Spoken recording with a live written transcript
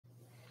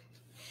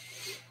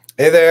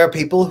Hey there,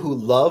 people who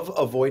love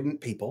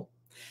avoidant people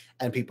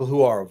and people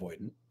who are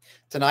avoidant.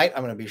 Tonight,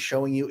 I'm going to be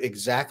showing you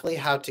exactly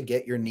how to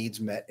get your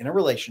needs met in a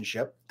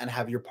relationship and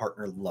have your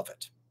partner love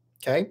it.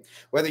 Okay.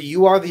 Whether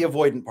you are the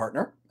avoidant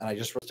partner, and I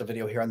just released a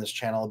video here on this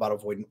channel about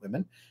avoidant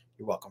women,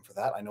 you're welcome for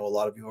that. I know a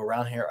lot of you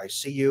around here. I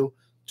see you,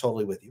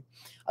 totally with you.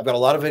 I've got a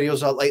lot of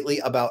videos out lately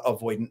about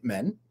avoidant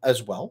men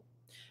as well.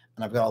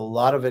 And I've got a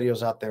lot of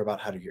videos out there about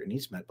how to get your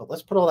needs met. But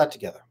let's put all that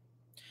together.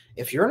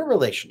 If you're in a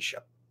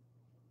relationship,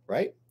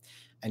 right,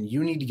 and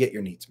you need to get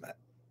your needs met,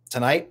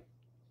 tonight,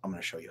 I'm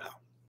going to show you how.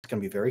 It's going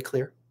to be very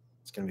clear.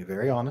 It's going to be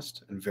very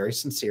honest and very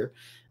sincere,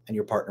 and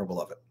your partner will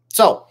love it.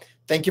 So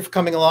thank you for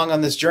coming along on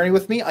this journey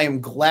with me. I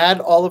am glad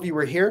all of you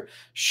are here.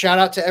 Shout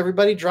out to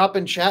everybody. Drop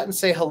in chat and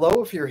say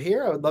hello if you're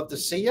here. I would love to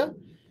see you.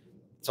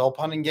 It's all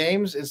fun and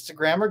games.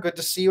 Instagrammer, good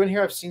to see you in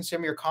here. I've seen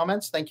some of your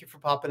comments. Thank you for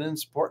popping in and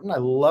supporting. I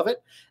love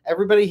it.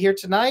 Everybody here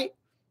tonight,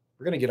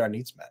 we're going to get our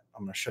needs met.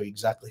 I'm going to show you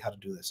exactly how to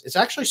do this. It's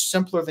actually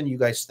simpler than you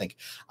guys think.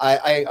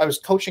 I was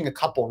coaching a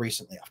couple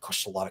recently. I've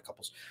coached a lot of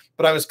couples,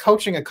 but I was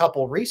coaching a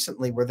couple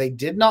recently where they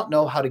did not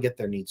know how to get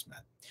their needs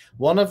met.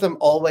 One of them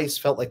always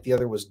felt like the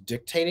other was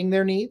dictating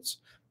their needs,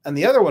 and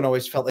the other one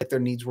always felt like their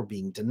needs were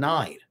being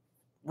denied.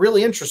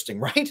 Really interesting,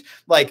 right?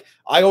 Like,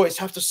 I always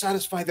have to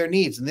satisfy their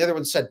needs. And the other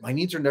one said, my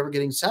needs are never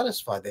getting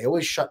satisfied. They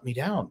always shut me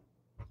down.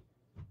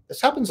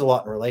 This happens a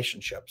lot in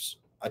relationships.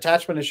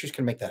 Attachment issues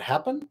can make that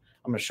happen.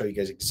 I'm going to show you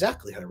guys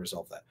exactly how to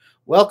resolve that.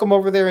 Welcome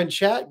over there in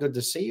chat. Good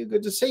to see you.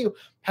 Good to see you.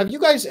 Have you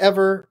guys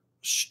ever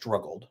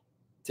struggled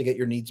to get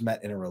your needs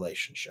met in a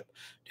relationship?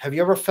 Have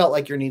you ever felt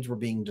like your needs were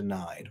being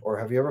denied? Or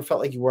have you ever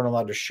felt like you weren't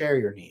allowed to share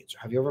your needs? Or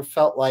have you ever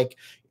felt like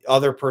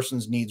other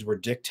person's needs were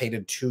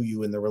dictated to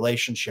you in the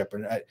relationship?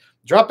 And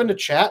drop into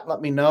chat.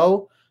 Let me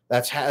know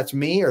that's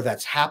me or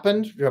that's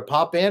happened.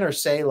 Pop in or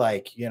say,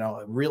 like, you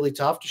know, really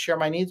tough to share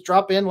my needs.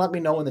 Drop in. Let me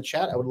know in the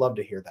chat. I would love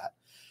to hear that.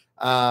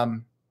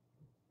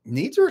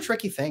 Needs are a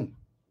tricky thing.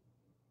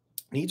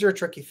 Needs are a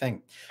tricky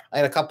thing. I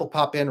had a couple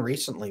pop in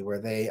recently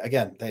where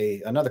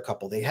another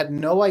couple, they had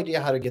no idea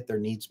how to get their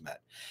needs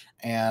met.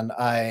 And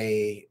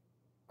I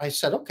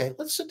said, okay,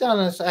 let's sit down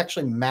and let's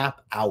actually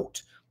map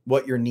out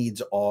what your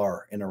needs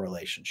are in a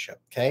relationship.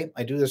 Okay.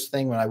 I do this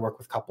thing when I work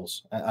with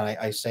couples, and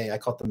I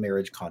call it the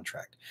marriage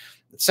contract.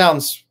 It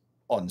sounds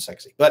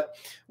unsexy, but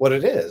what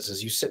it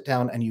is you sit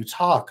down and you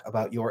talk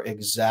about your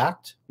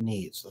exact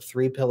needs, the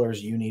 3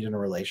 pillars you need in a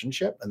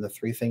relationship and the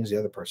 3 things the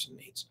other person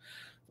needs.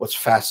 What's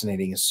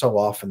fascinating is so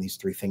often these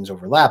 3 things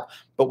overlap,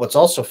 but what's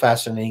also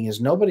fascinating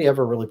is nobody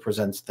ever really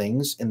presents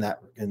things in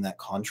that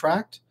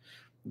contract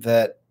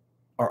that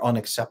are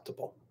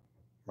unacceptable.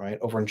 Right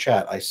over in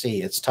chat, I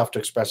see it's tough to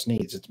express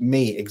needs. It's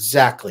me.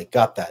 Exactly.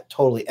 Got that.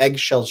 Totally.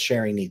 Eggshells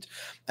sharing needs.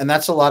 And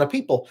that's a lot of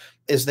people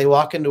is they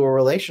walk into a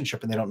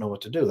relationship and they don't know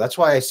what to do. That's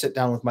why I sit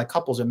down with my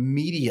couples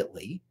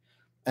immediately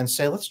and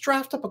say, let's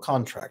draft up a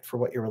contract for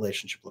what your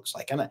relationship looks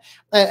like. And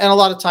a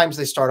lot of times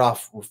they start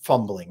off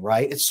fumbling,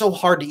 right? It's so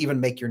hard to even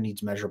make your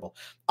needs measurable.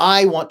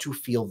 I want to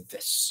feel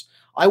this.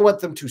 I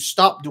want them to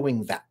stop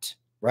doing that,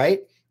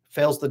 right?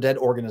 Fails the dead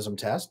organism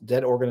test.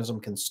 Dead organism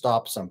can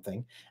stop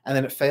something. And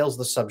then it fails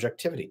the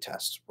subjectivity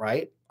test,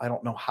 right? I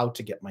don't know how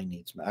to get my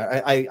needs met.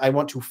 I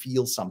want to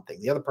feel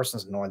something. The other person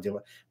has no idea.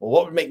 Well,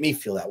 what would make me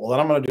feel that? Well, then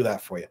I'm going to do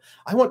that for you.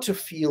 I want to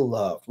feel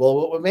loved. Well,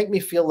 what would make me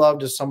feel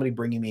loved is somebody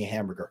bringing me a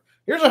hamburger.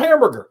 Here's a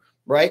hamburger,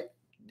 right?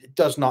 It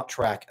does not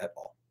track at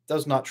all.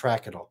 Does not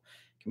track at all.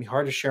 It can be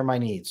hard to share my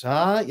needs.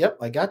 Yep,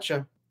 I got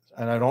you.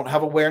 And I don't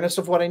have awareness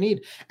of what I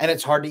need. And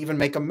it's hard to even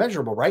make them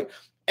measurable, right?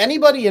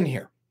 Anybody in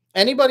here,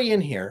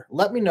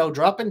 let me know,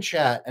 drop in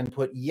chat and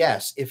put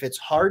yes if it's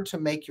hard to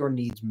make your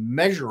needs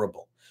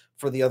measurable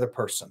for the other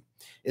person.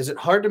 Is it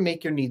hard to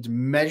make your needs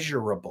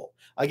measurable?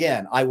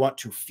 Again, I want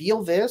to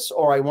feel this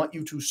or I want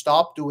you to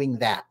stop doing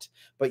that,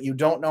 but you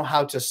don't know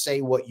how to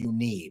say what you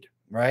need,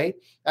 right?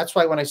 That's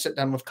why when I sit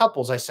down with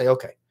couples, I say,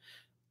 okay,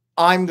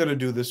 I'm going to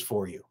do this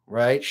for you,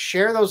 right?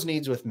 Share those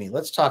needs with me.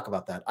 Let's talk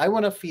about that. I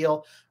want to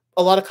feel,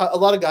 a lot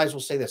of guys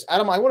will say this,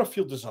 Adam, I want to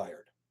feel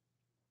desired.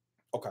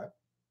 Okay.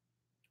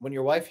 When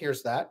your wife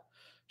hears that,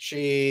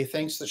 she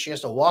thinks that she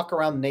has to walk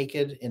around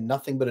naked in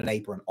nothing but an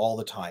apron all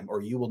the time,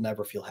 or you will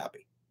never feel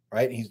happy,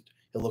 right? He'll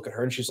look at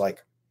her and she's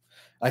like,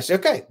 I say,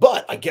 okay,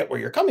 but I get where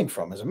you're coming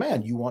from. As a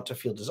man, you want to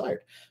feel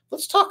desired.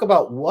 Let's talk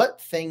about what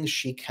things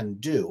she can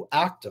do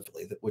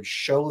actively that would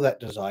show that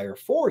desire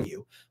for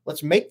you.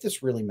 Let's make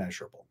this really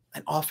measurable.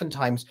 And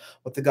oftentimes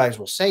what the guys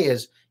will say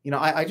is, you know,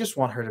 I just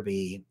want her to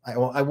be,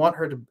 I want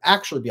her to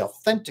actually be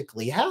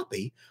authentically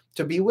happy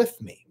to be with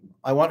me.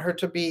 I want her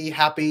to be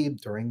happy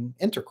during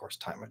intercourse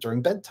time or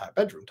during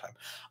bedroom time.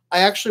 I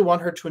actually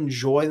want her to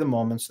enjoy the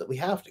moments that we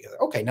have together.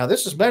 Okay, now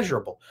this is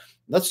measurable.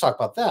 Let's talk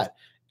about that.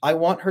 I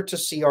want her to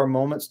see our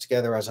moments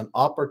together as an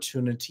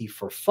opportunity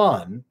for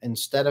fun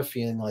instead of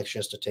feeling like she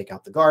has to take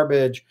out the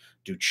garbage,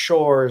 do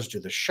chores, do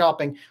the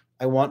shopping.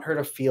 I want her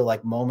to feel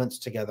like moments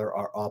together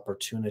are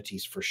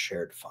opportunities for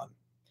shared fun.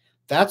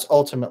 That's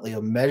ultimately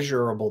a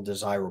measurable,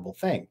 desirable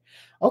thing.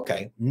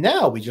 Okay,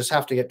 now we just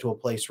have to get to a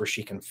place where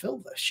she can feel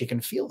this. She can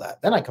feel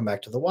that. Then I come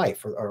back to the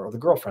wife or the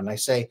girlfriend. And I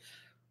say,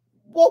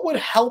 what would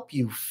help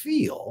you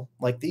feel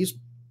like these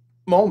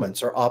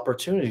moments are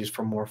opportunities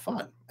for more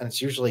fun? And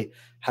it's usually,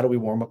 how do we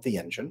warm up the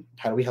engine?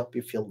 How do we help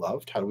you feel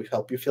loved? How do we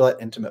help you feel that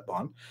intimate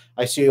bond?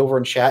 I see over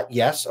in chat.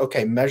 Yes.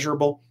 Okay.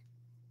 Measurable.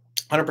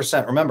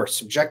 100%. Remember,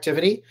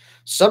 subjectivity,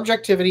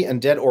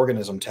 and dead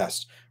organism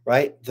test,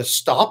 right? The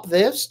stop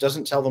this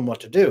doesn't tell them what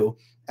to do,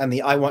 and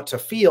the I want to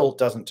feel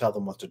doesn't tell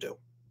them what to do.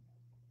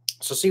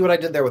 So see what I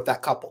did there with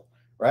that couple,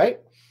 right?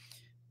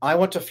 I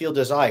want to feel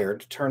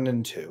desired turned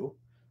into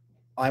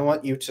I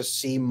want you to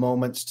see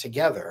moments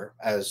together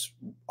as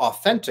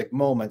authentic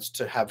moments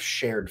to have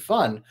shared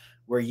fun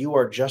where you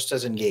are just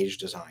as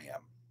engaged as I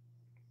am.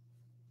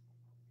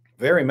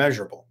 Very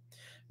measurable.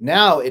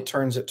 Now it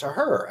turns it to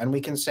her, and we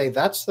can say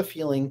that's the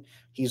feeling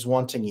he's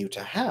wanting you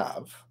to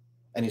have.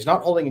 And he's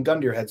not holding a gun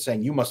to your head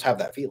saying you must have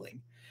that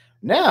feeling.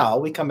 Now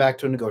we come back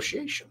to a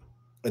negotiation.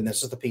 And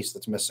this is the piece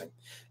that's missing.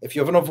 If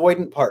you have an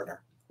avoidant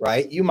partner,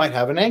 right, you might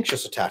have an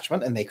anxious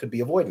attachment and they could be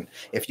avoidant.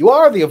 If you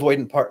are the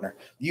avoidant partner,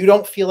 you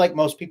don't feel like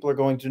most people are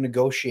going to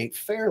negotiate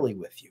fairly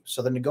with you.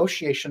 So the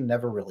negotiation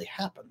never really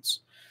happens.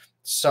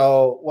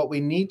 So what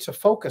we need to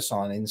focus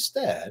on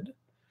instead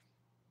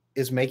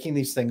is making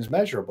these things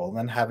measurable and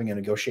then having a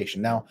negotiation.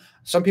 Now,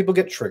 some people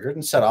get triggered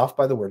and set off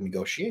by the word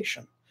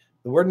negotiation.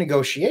 The word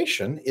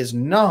negotiation is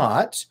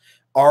not,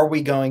 are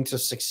we going to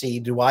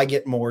succeed? Do I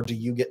get more? Do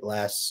you get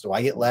less? Do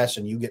I get less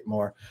and you get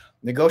more?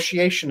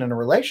 Negotiation in a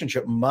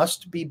relationship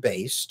must be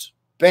based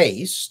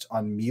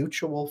on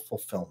mutual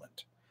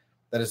fulfillment.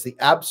 That is the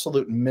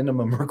absolute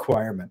minimum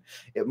requirement.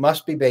 It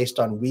must be based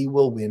on we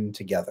will win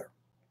together.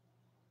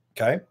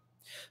 Okay?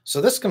 So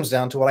this comes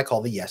down to what I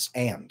call the yes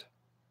and.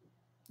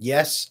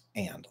 Yes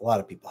and. A lot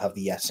of people have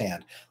the yes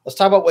and. Let's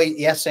talk about what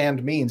yes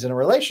and means in a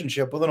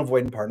relationship with an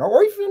avoidant partner,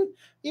 or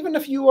even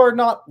if you are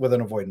not with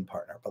an avoidant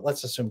partner. But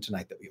let's assume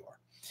tonight that you are.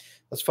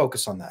 Let's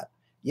focus on that.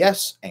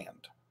 Yes and.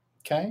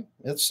 Okay.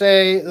 Let's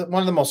say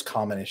one of the most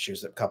common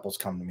issues that couples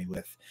come to me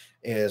with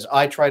is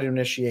I try to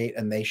initiate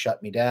and they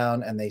shut me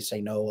down and they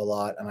say no a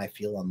lot and I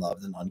feel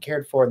unloved and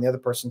uncared for. And the other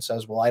person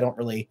says, well, I don't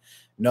really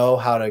know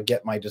how to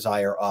get my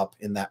desire up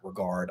in that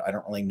regard. I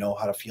don't really know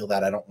how to feel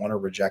that. I don't want to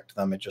reject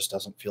them. It just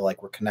doesn't feel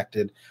like we're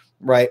connected,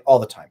 right? All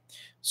the time.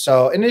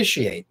 So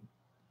initiate.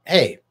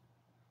 Hey,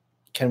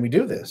 can we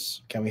do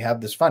this? Can we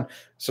have this fun?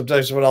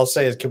 Sometimes what I'll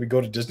say is, can we go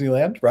to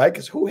Disneyland, right?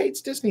 Because who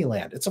hates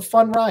Disneyland? It's a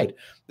fun ride.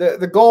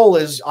 The goal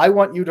is I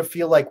want you to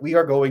feel like we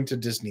are going to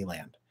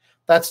Disneyland.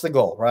 That's the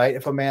goal, right?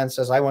 If a man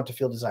says, I want to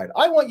feel desired,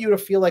 I want you to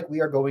feel like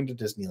we are going to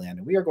Disneyland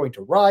and we are going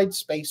to ride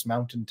Space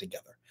Mountain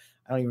together.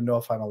 I don't even know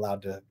if I'm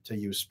allowed to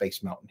use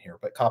Space Mountain here,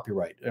 but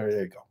copyright. There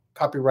you go.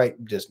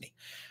 Copyright Disney.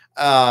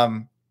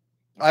 I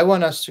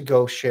want us to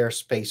go share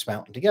Space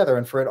Mountain together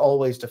and for it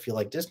always to feel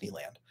like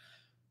Disneyland.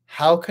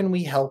 How can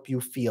we help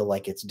you feel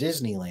like it's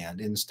Disneyland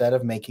instead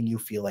of making you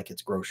feel like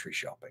it's grocery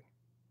shopping?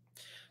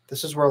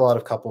 This is where a lot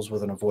of couples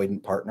with an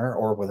avoidant partner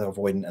or with an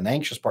avoidant and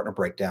anxious partner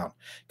break down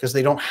because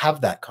they don't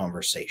have that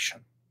conversation.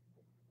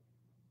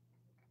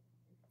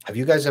 Have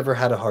you guys ever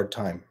had a hard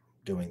time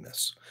doing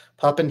this?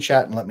 Pop in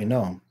chat and let me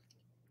know.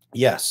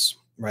 Yes,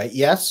 right?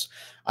 Yes,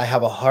 I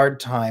have a hard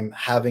time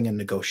having a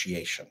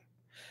negotiation.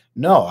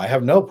 No, I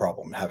have no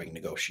problem having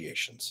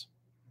negotiations.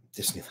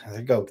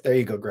 Disneyland. There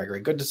you go, Gregory.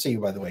 Good to see you,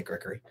 by the way,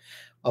 Gregory.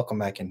 Welcome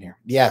back in here.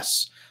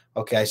 Yes.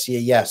 Okay, I see a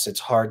yes. It's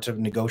hard to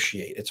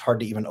negotiate. It's hard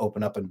to even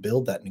open up and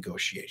build that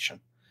negotiation.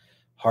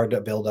 Hard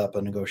to build up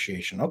a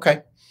negotiation.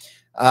 Okay.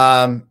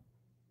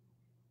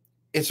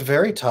 It's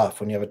very tough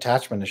when you have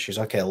attachment issues.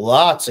 Okay,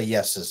 lots of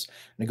yeses.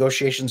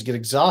 Negotiations get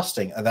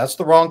exhausting. That's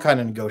the wrong kind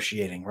of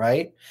negotiating,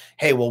 right?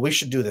 Hey, well, we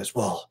should do this.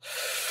 Well,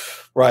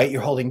 right,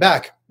 you're holding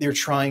back. You're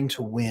trying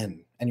to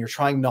win. And you're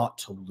trying not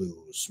to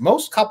lose.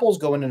 Most couples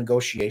go into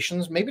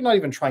negotiations, maybe not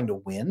even trying to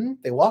win.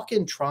 They walk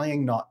in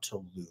trying not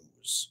to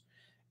lose.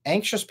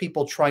 Anxious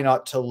people try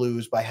not to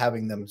lose by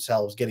having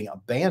themselves getting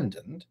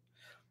abandoned.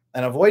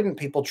 And avoidant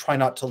people try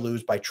not to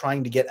lose by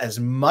trying to get as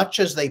much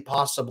as they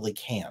possibly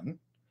can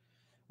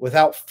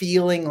without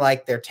feeling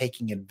like they're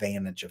taking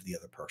advantage of the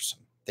other person.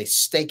 They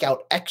stake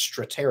out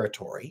extra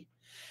territory.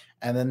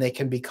 And then they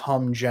can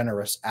become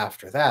generous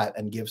after that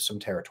and give some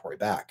territory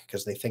back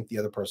because they think the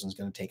other person is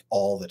going to take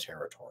all the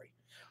territory.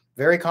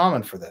 Very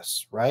common for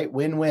this, right?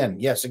 Win-win.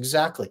 Yes,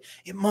 exactly.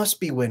 It must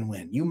be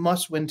win-win. You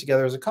must win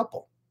together as a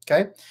couple.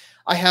 Okay.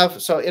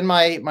 So in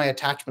my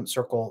attachment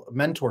circle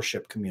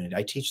mentorship community,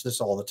 I teach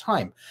this all the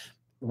time.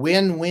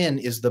 Win-win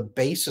is the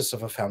basis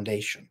of a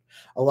foundation.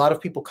 A lot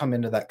of people come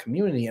into that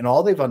community and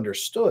all they've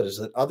understood is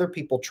that other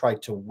people try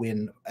to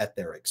win at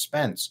their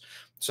expense.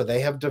 So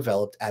they have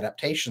developed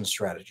adaptation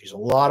strategies. A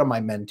lot of my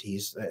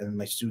mentees and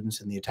my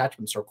students in the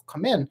attachment circle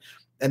come in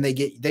and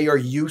they are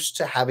used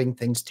to having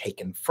things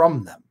taken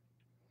from them.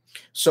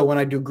 So when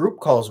I do group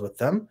calls with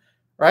them,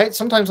 right,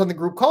 sometimes on the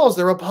group calls,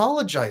 they're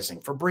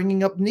apologizing for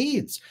bringing up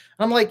needs.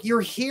 And I'm like,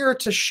 you're here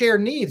to share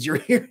needs. You're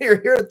here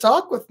to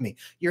talk with me.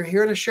 You're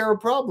here to share a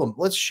problem.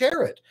 Let's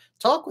share it.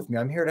 Talk with me.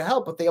 I'm here to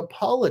help. But they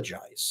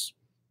apologize.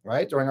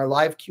 Right? During our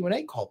live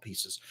Q&A call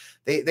pieces,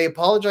 they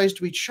apologize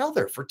to each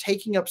other for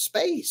taking up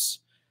space.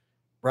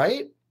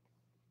 Right?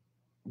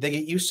 They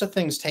get used to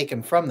things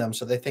taken from them,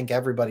 so they think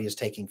everybody is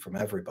taking from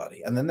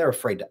everybody, and then they're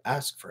afraid to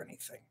ask for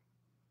anything.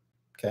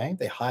 Okay?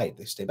 They hide,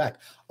 they stay back.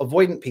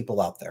 Avoidant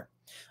people out there.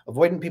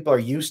 Avoidant people are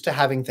used to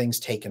having things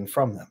taken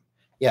from them.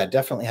 Yeah,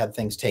 definitely had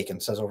things taken,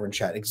 says over in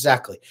chat.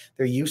 Exactly.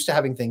 They're used to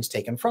having things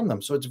taken from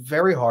them, so it's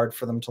very hard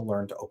for them to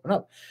learn to open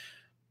up.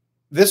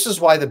 This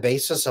is why the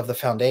basis of the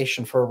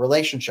foundation for a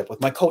relationship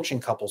with my coaching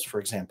couples, for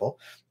example,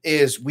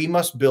 is we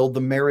must build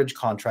the marriage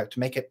contract to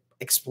make it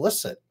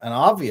explicit and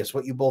obvious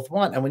what you both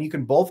want. And when you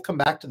can both come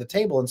back to the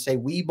table and say,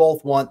 we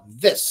both want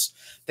this,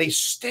 they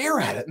stare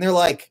at it and they're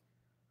like,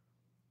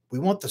 we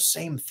want the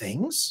same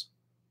things?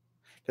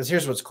 Because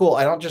here's what's cool.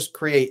 I don't just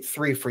create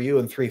 3 for you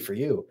and 3 for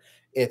you.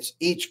 It's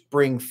each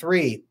bring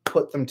 3,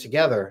 put them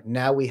together.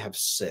 Now we have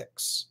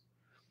 6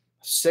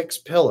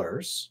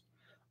 pillars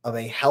of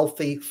a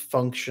healthy,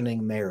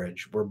 functioning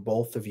marriage where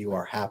both of you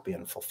are happy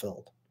and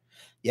fulfilled.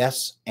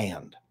 Yes,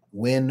 and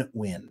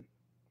win-win.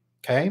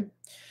 Okay?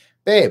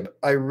 Babe,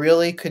 I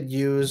really could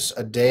use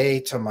a day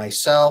to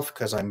myself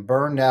because I'm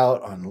burned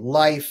out on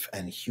life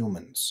and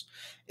humans.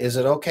 Is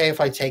it okay if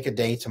I take a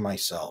day to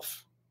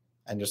myself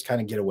and just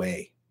kind of get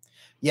away?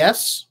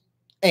 Yes,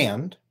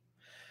 and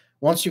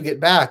once you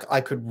get back,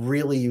 I could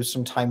really use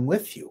some time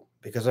with you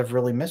because I've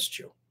really missed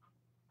you.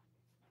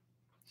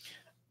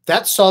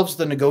 That solves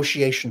the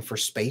negotiation for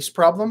space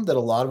problem that a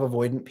lot of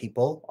avoidant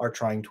people are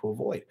trying to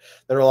avoid,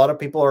 that a lot of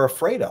people are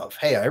afraid of.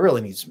 Hey, I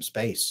really need some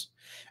space.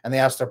 And they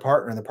ask their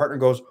partner, and the partner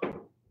goes,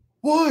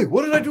 why?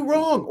 What did I do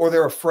wrong? Or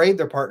they're afraid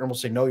their partner will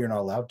say, no, you're not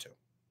allowed to.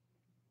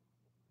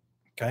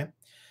 Okay.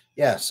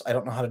 Yes, I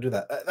don't know how to do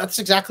that. That's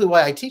exactly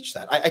why I teach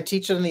that. I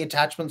teach it in the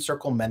Attachment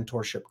Circle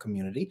mentorship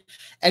community.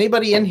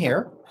 Anybody in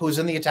here who's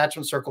in the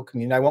Attachment Circle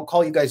community, I won't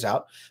call you guys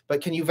out,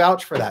 but can you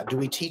vouch for that? Do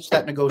we teach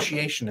that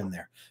negotiation in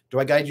there? Do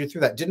I guide you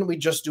through that? Didn't we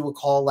just do a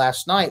call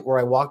last night where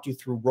I walked you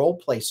through role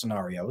play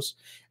scenarios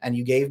and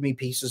you gave me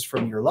pieces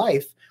from your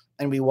life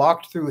and we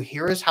walked through,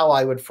 here is how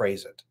I would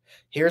phrase it.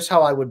 Here's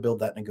how I would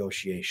build that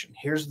negotiation.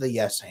 Here's the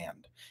yes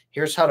hand.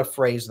 Here's how to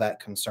phrase that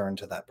concern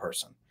to that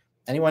person.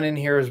 Anyone in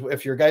here,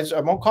 if you're guys,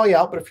 I won't call you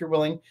out, but if you're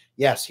willing,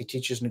 yes, he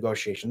teaches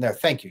negotiation there.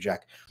 Thank you,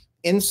 Jack.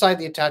 Inside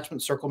the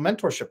Attachment Circle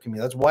mentorship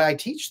community. That's why I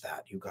teach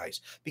that, you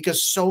guys,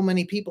 because so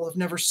many people have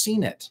never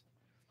seen it.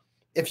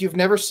 If you've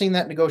never seen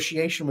that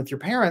negotiation with your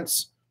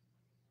parents,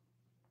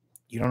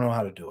 you don't know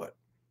how to do it.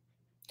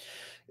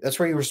 That's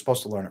where you were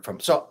supposed to learn it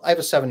from. So I have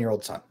a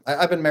 7-year-old son.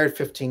 I've been married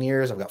 15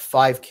 years. I've got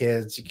 5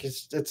 kids.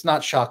 It's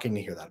not shocking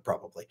to hear that,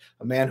 probably.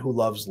 A man who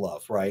loves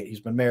love, right?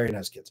 He's been married and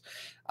has kids.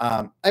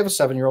 I have a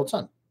 7-year-old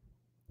son.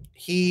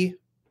 He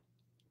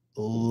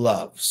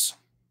loves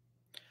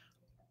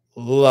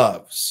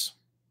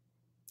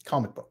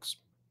comic books.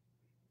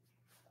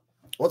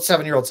 What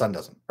 7-year-old son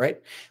doesn't,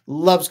 right?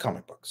 Loves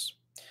comic books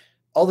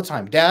all the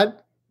time.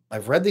 Dad,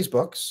 I've read these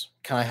books.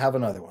 Can I have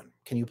another one?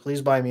 Can you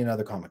please buy me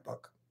another comic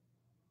book?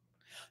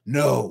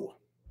 No,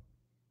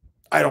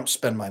 I don't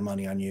spend my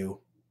money on you.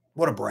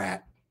 What a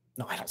brat.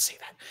 No, I don't say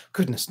that.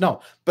 Goodness,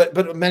 no.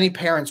 But many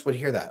parents would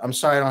hear that. I'm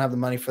sorry, I don't have the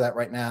money for that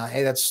right now.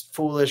 Hey, that's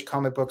foolish.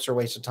 Comic books are a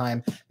waste of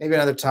time. Maybe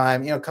another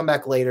time. Come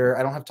back later.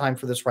 I don't have time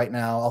for this right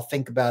now. I'll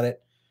think about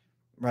it.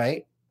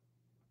 Right?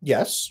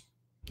 Yes.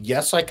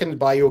 Yes, I can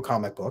buy you a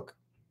comic book.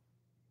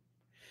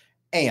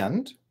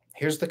 And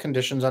here's the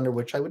conditions under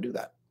which I would do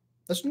that.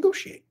 Let's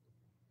negotiate.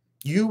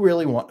 You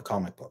really want a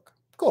comic book.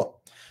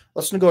 Cool.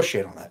 Let's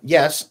negotiate on that.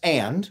 Yes,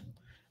 and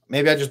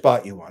maybe I just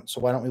bought you one.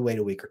 So why don't we wait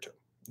a week or 2?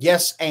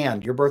 Yes,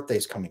 and your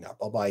birthday's coming up.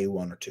 I'll buy you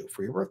 1 or 2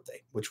 for your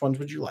birthday. Which ones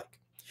would you like?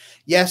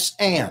 Yes,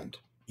 and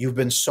you've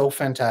been so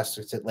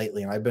fantastic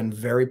lately, and I've been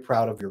very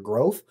proud of your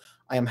growth.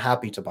 I am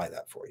happy to buy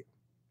that for you.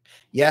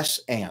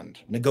 Yes, and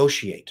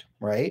negotiate,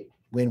 right?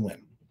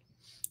 Win-win.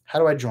 How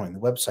do I join? The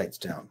website's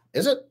down.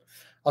 Is it?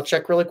 I'll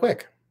check really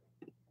quick.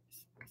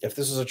 If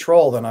this is a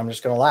troll, then I'm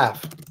just going to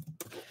laugh.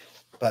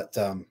 But,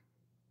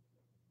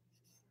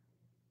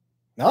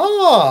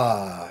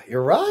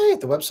 you're right.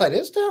 The website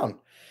is down.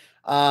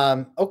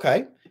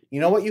 Okay. You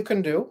know what you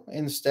can do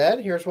instead?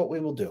 Here's what we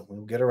will do.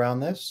 We'll get around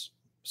this.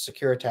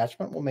 Secure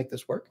attachment. We'll make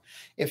this work.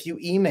 If you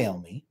email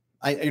me,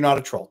 you're not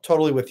a troll.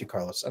 Totally with you,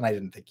 Carlos. And I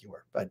didn't think you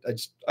were, but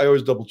I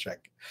always double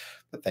check.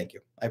 But thank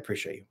you. I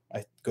appreciate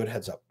you. Good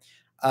heads up.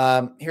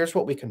 Here's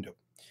what we can do.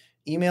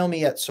 Email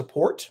me at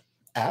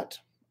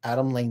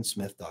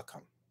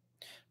support@adamlanesmith.com.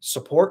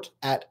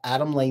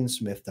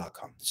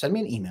 Support@adamlanesmith.com. Send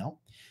me an email.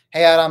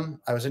 Hey, Adam,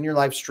 I was in your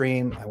live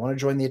stream. I want to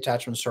join the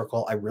Attachment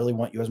Circle. I really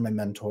want you as my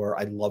mentor.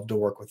 I'd love to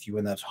work with you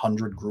in that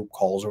 100 group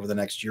calls over the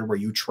next year where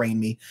you train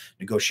me,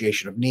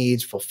 negotiation of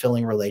needs,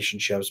 fulfilling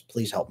relationships.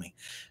 Please help me.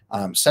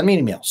 Send me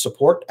an email,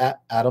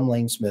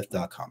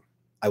 support@adamlanesmith.com.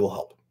 I will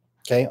help.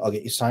 Okay, I'll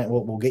get you signed.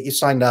 We'll get you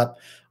signed up.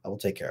 I will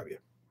take care of you.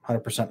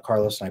 100%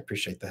 Carlos, and I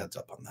appreciate the heads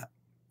up on that.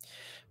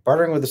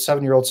 Bartering with a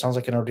 7-year-old sounds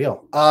like an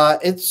ordeal.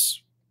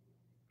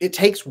 It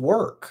takes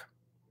work.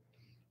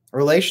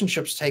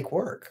 Relationships take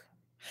work.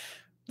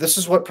 This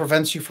is what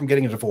prevents you from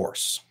getting a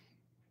divorce.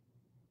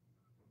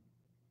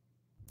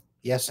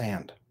 Yes,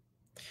 and.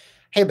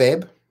 Hey,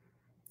 babe,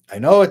 I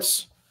know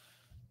it's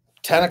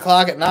 10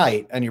 o'clock at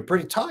night and you're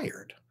pretty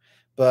tired,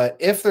 but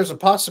if there's a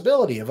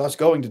possibility of us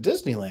going to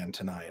Disneyland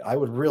tonight, I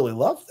would really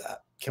love that.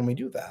 Can we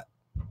do that?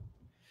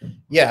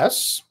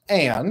 Yes,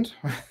 and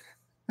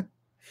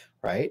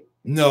right?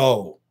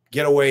 No,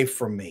 get away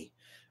from me.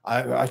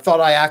 I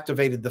thought I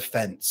activated the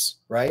fence,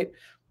 right?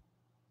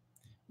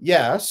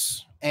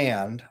 Yes,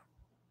 and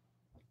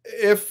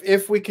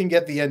if we can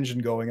get the engine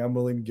going, I'm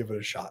willing to give it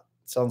a shot.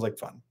 Sounds like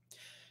fun.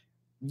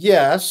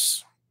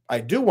 Yes, I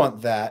do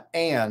want that,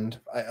 and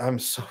I'm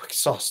so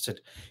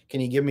exhausted.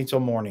 Can you give me till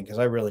morning? Because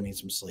I really need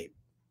some sleep.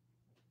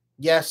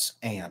 Yes,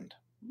 and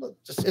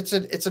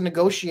it's a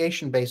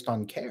negotiation based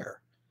on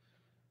care.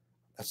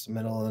 That's the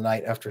middle of the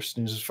night after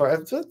snooze is far.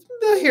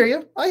 I hear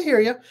you. I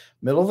hear you.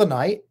 Middle of the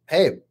night.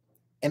 Hey,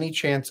 any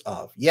chance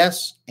of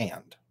yes,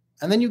 and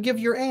then you give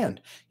your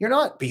and. You're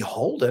not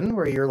beholden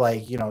where you're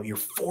like, you're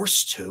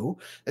forced to.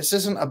 This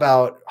isn't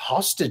about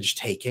hostage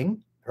taking,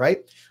 right?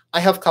 I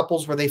have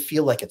couples where they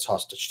feel like it's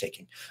hostage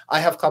taking. I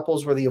have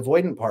couples where the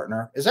avoidant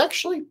partner is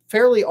actually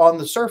fairly on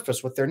the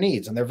surface with their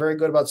needs. And they're very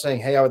good about saying,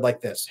 hey, I would like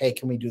this. Hey,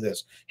 can we do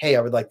this? Hey,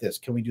 I would like this.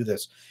 Can we do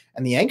this?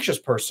 And the anxious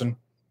person,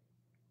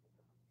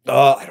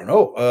 I don't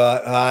know.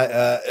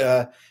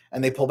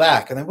 And they pull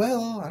back and they,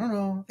 well, I don't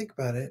know. Think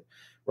about it.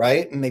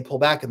 Right. And they pull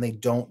back and they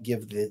don't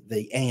give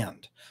the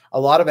and. A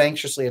lot of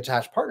anxiously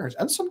attached partners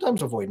and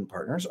sometimes avoidant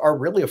partners are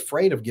really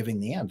afraid of giving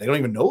the and. They don't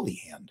even know the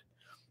and.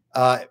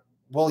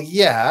 Well,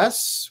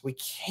 yes, we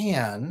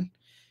can.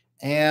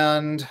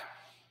 And this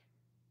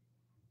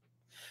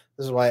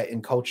is why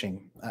in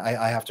coaching,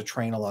 I have to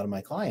train a lot of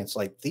my clients.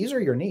 Like, these are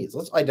your needs.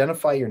 Let's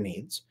identify your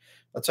needs.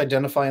 Let's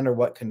identify under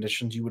what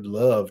conditions you would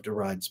love to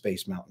ride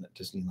Space Mountain at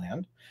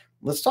Disneyland.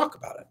 Let's talk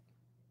about it,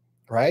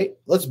 right?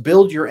 Let's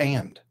build your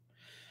and.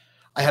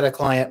 I had a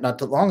client not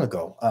that long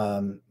ago,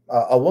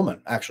 a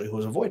woman actually who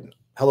was avoidant.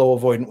 Hello,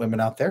 avoidant women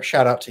out there.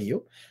 Shout out to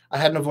you. I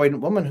had an avoidant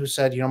woman who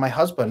said, my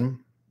husband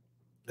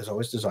is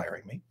always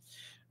desiring me.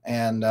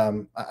 And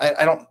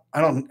I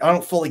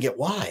don't fully get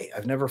why.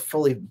 I've never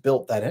fully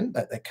built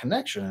that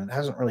connection, and it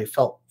hasn't really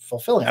felt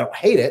fulfilling. I don't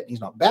hate it. He's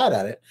not bad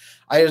at it.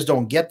 I just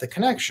don't get the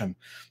connection.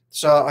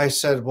 So I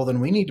said, well, then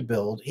we need to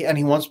build, and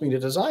he wants me to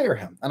desire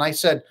him. And I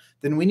said,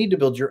 then we need to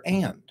build your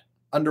and.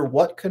 Under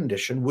what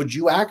condition would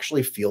you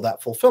actually feel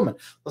that fulfillment?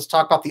 Let's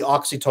talk about the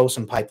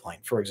oxytocin pipeline,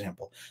 for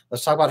example.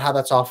 Let's talk about how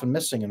that's often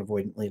missing in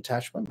avoidantly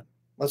attached women.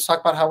 Let's talk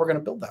about how we're going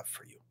to build that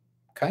for you.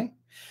 Okay.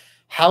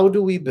 How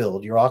do we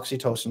build your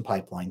oxytocin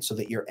pipeline so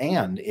that your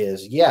and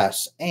is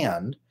yes,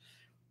 and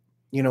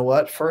you know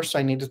what? First,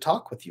 I need to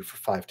talk with you for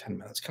 5-10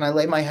 minutes. Can I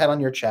lay my head on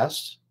your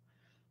chest,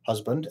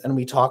 husband, and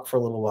we talk for a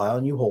little while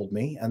and you hold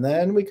me, and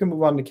then we can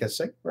move on to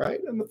kissing,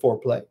 right? And the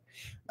foreplay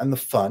and the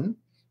fun,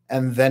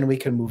 and then we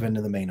can move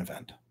into the main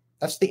event.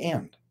 That's the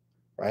and,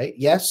 right?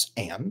 Yes,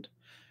 and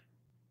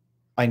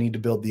I need to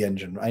build the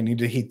engine. I need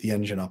to heat the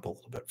engine up a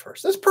little bit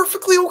first. That's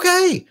perfectly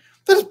okay.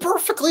 That is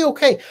perfectly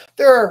okay.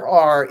 There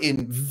are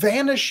in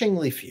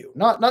vanishingly few,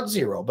 not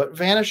zero, but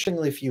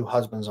vanishingly few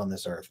husbands on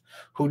this earth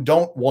who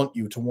don't want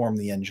you to warm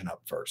the engine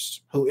up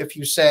first. Who, if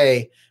you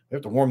say, we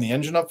have to warm the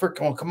engine up first,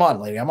 come on,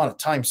 lady, I'm on a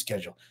time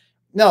schedule.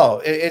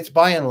 No, it's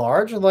by and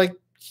large like,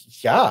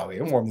 yeah, we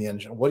can warm the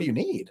engine. What do you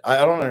need? I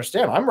don't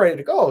understand. I'm ready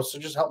to go. So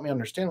just help me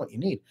understand what you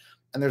need.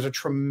 And there's a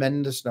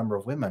tremendous number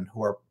of women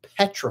who are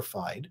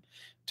petrified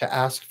to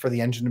ask for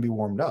the engine to be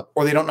warmed up,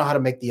 or they don't know how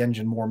to make the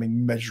engine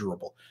warming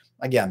measurable.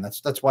 Again,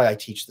 that's why I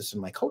teach this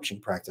in my coaching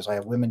practice. I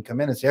have women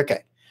come in and say,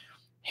 okay,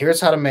 here's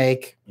how to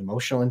make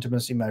emotional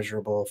intimacy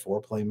measurable,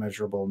 foreplay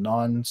measurable,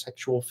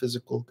 non-sexual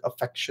physical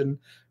affection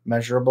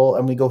measurable.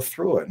 And we go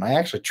through it. And I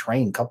actually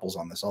train couples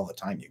on this all the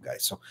time, you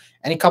guys. So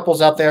any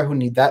couples out there who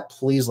need that,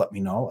 please let me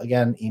know.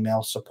 Again,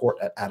 email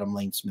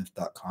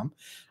support@adamlanesmith.com.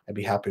 I'd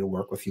be happy to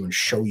work with you and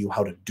show you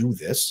how to do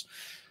this.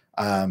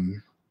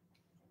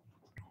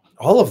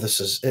 All of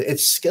this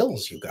it's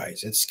skills, you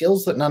guys. It's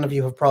skills that none of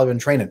you have probably been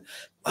trained in.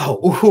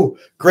 Oh, ooh,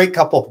 great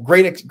couple.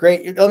 Great.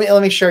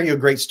 Let me share you a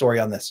great story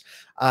on this.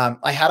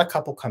 I had a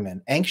couple come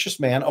in, anxious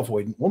man,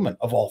 avoidant woman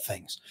of all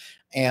things.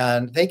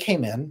 And they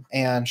came in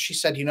and she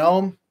said,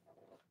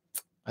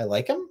 I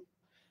like him,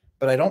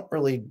 but I don't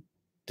really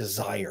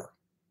desire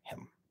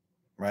him,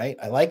 right?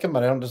 I like him,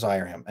 but I don't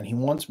desire him. And he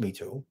wants me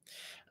to.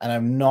 And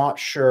I'm not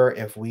sure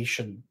if we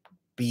should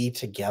be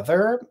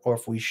together or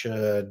if we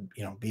should,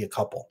 be a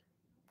couple,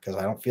 because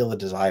I don't feel the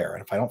desire.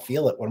 And if I don't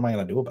feel it, what am I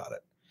going to do about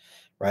it?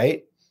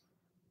 Right?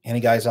 Any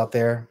guys out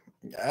there?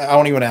 I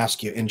won't even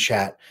ask you in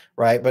chat,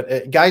 right?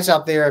 But guys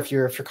out there, if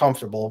you're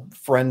comfortable,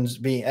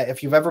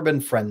 if you've ever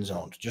been friend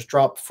zoned, just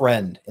drop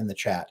friend in the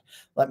chat.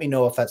 Let me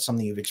know if that's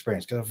something you've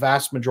experienced, because a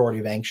vast majority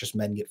of anxious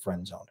men get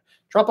friend zoned.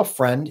 Drop a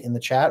friend in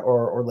the chat,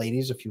 or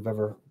ladies, if you've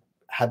ever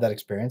had that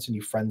experience and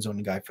you friend zone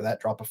a guy for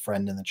that, drop a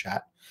friend in the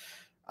chat.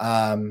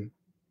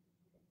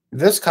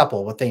 This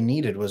couple, what they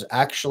needed was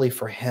actually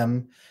for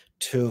him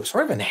to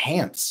sort of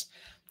enhance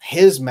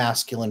his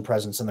masculine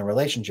presence in the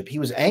relationship. He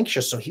was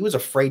anxious, so he was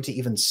afraid to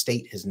even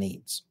state his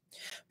needs.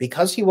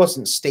 Because he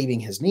wasn't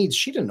stating his needs,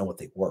 she didn't know what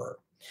they were.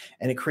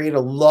 And it created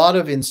a lot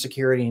of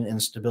insecurity and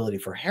instability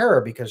for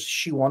her because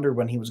she wondered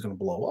when he was going to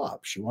blow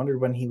up. She wondered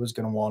when he was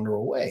going to wander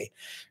away.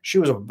 She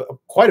was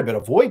quite a bit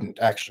avoidant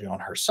actually on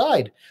her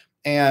side.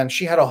 And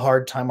she had a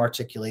hard time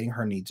articulating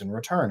her needs in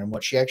return and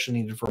what she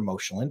actually needed for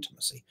emotional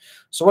intimacy.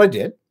 So what I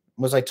did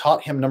was I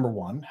taught him, number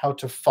one, how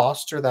to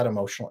foster that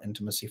emotional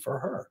intimacy for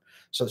her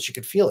so that she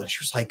could feel it.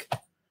 She was like,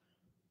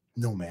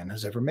 no man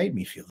has ever made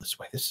me feel this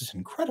way. This is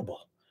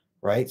incredible,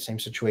 right? Same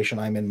situation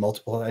I'm in,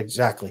 multiple,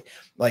 exactly.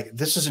 Like,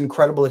 this is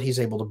incredible that he's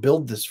able to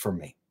build this for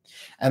me.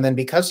 And then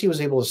because he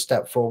was able to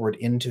step forward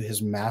into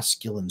his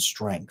masculine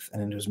strength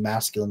and into his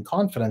masculine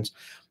confidence,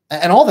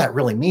 and all that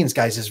really means,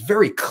 guys, is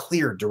very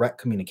clear, direct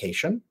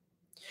communication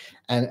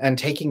and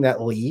taking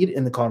that lead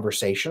in the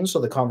conversation. So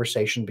the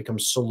conversation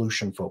becomes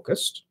solution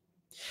focused,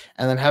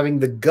 and then having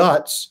the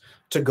guts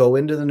to go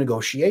into the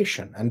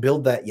negotiation and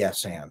build that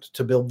yes and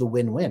to build the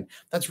win-win.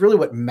 That's really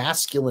what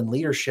masculine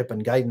leadership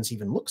and guidance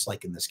even looks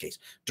like in this case.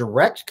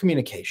 Direct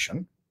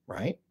communication,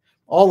 right?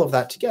 All of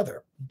that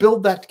together.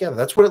 Build that together.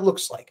 That's what it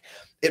looks like.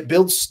 It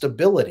builds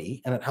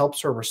stability and it helps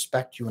her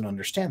respect you and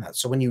understand that.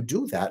 So when you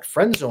do that,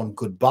 friend zone,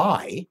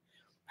 goodbye,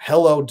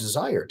 hello,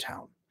 desire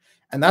town.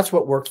 And that's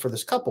what worked for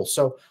this couple.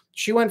 So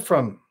she went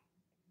from,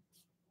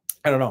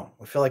 I don't know,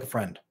 I feel like a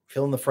friend,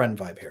 feeling the friend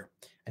vibe here.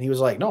 And he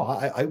was like, no,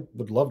 I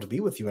would love to be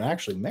with you and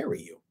actually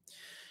marry you.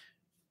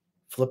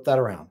 Flip that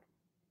around.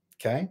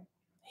 Okay.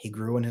 He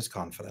grew in his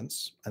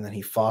confidence and then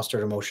he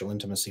fostered emotional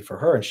intimacy for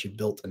her and she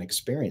built and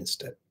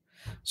experienced it.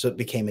 So it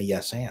became a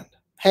yes and.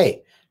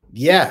 Hey,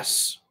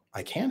 yes,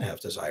 I can have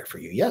desire for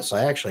you. Yes,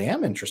 I actually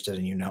am interested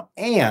in you now.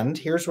 And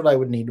here's what I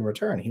would need in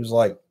return. He was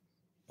like,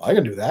 I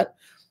can do that.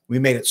 We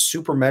made it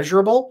super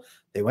measurable.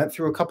 They went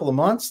through a couple of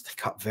months. They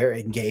got very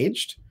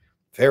engaged,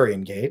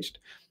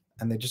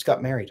 and they just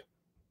got married.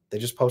 They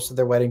just posted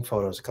their wedding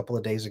photos a couple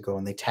of days ago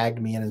and they tagged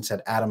me in and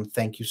said, Adam,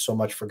 thank you so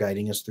much for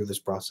guiding us through this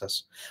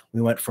process.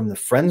 We went from the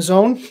friend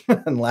zone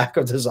and lack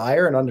of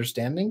desire and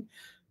understanding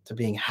to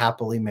being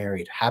happily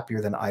married,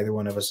 happier than either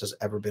one of us has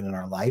ever been in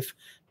our life,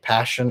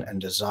 passion and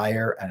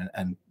desire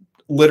and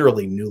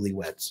literally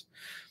newlyweds.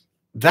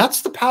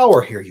 That's the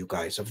power here, you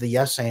guys, of the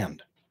yes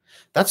and.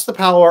 That's the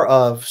power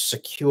of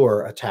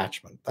secure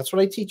attachment. That's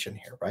what I teach in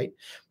here, right?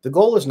 The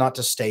goal is not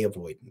to stay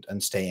avoidant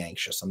and stay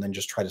anxious and then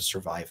just try to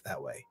survive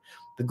that way.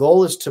 The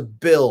goal is to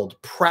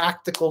build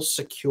practical,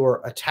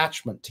 secure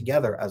attachment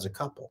together as a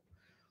couple,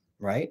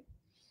 right?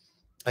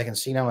 I can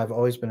see now I've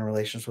always been in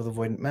relations with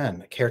avoidant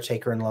men, a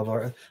caretaker and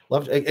lover.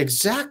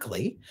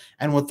 Exactly.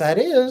 And what that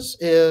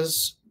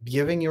is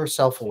giving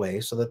yourself away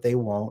so that they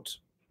won't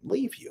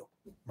leave you,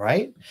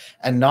 right?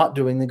 And not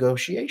doing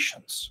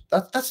negotiations.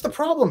 That's the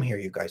problem here,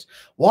 you guys.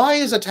 Why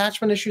is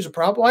attachment issues a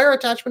problem? Why are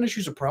attachment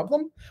issues a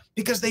problem?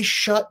 Because they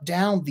shut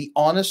down the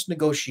honest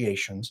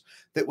negotiations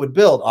that would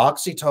build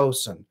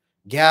oxytocin,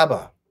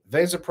 GABA,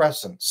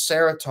 vasopressin,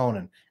 serotonin,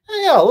 and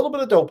yeah, a little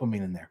bit of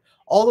dopamine in there.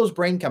 All those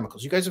brain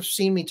chemicals. You guys have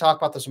seen me talk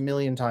about this a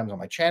million times on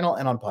my channel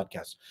and on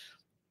podcasts.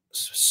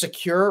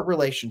 Secure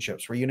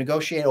relationships where you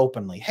negotiate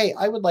openly. Hey,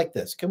 I would like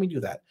this. Can we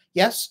do that?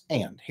 Yes,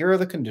 and here are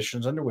the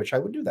conditions under which I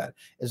would do that.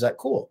 Is that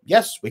cool?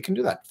 Yes, we can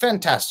do that.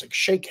 Fantastic.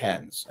 Shake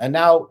hands. And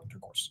now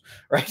intercourse,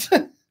 right?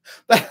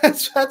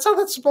 That's how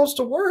that's supposed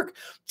to work.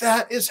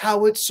 That is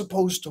how it's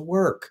supposed to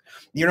work.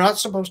 You're not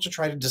supposed to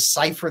try to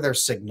decipher their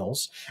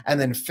signals and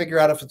then figure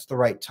out if it's the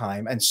right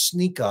time and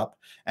sneak up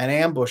and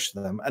ambush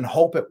them and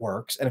hope it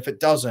works. And if it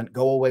doesn't,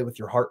 go away with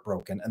your heart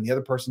broken and the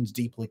other person's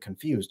deeply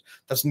confused.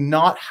 That's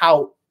not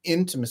how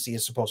intimacy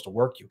is supposed to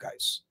work, you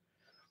guys.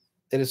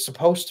 It is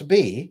supposed to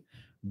be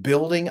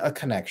building a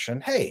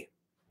connection. Hey,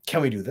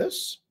 can we do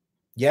this?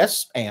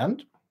 Yes,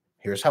 and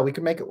here's how we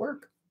can make it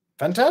work.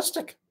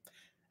 Fantastic.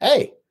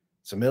 Hey,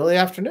 it's the middle of the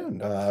afternoon.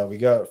 We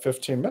got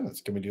 15 minutes.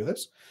 Can we do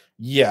this?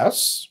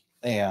 Yes,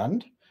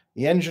 and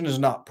the engine is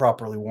not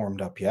properly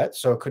warmed up yet.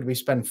 So could we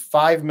spend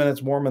 5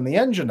 minutes warming the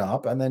engine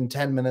up and then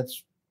 10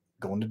 minutes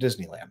going to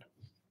Disneyland?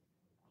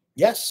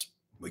 Yes,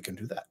 we can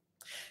do that.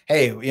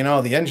 Hey, you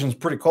know, the engine's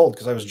pretty cold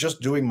because I was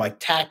just doing my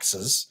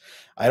taxes.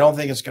 I don't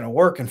think it's going to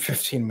work in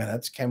 15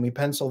 minutes. Can we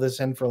pencil this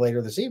in for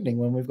later this evening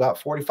when we've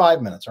got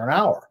 45 minutes or an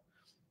hour?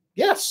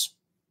 Yes.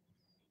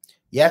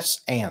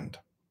 Yes, and.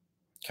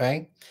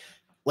 Okay.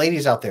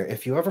 Ladies out there,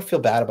 if you ever feel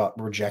bad about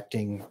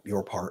rejecting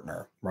your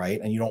partner, right,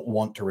 and you don't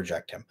want to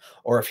reject him,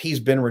 or if he's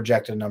been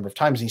rejected a number of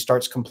times and he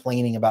starts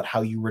complaining about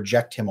how you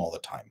reject him all the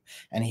time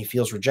and he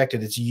feels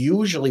rejected, it's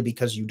usually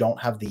because you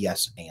don't have the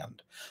yes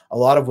and. A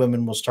lot of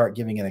women will start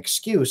giving an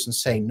excuse and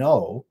say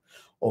no,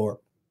 or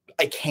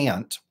I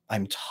can't,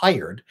 I'm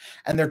tired,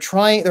 and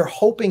they're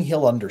hoping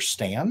he'll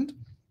understand,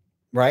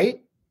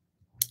 right?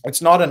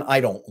 It's not an I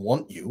don't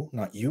want you,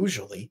 not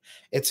usually.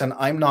 It's an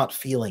I'm not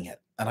feeling it.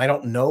 And I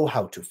don't know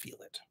how to feel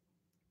it.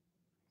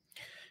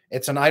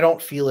 It's an I don't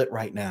feel it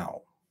right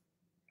now.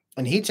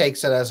 And he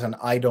takes it as an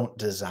I don't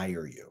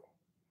desire you.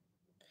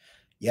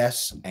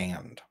 Yes,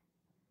 and.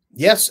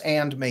 Yes,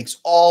 and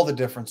makes all the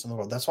difference in the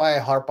world. That's why I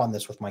harp on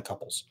this with my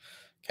couples.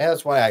 Okay,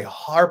 that's why I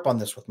harp on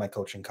this with my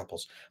coaching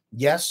couples.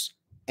 Yes,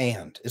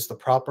 and is the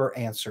proper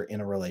answer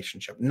in a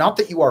relationship. Not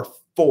that you are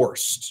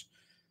forced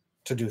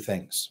to do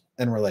things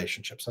in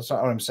relationships. That's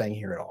not what I'm saying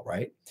here at all,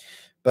 right?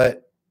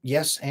 But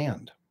yes,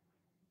 and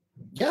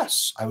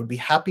yes, I would be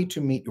happy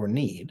to meet your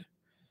need.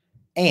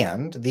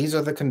 And these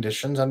are the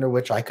conditions under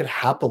which I could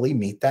happily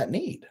meet that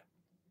need.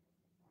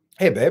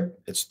 Hey, babe,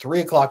 it's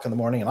 3 o'clock in the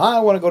morning and I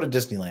want to go to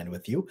Disneyland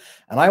with you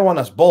and I want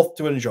us both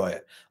to enjoy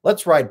it.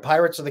 Let's ride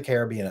Pirates of the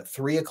Caribbean at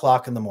 3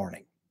 o'clock in the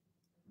morning.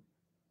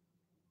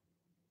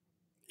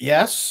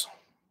 Yes,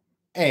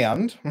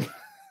 and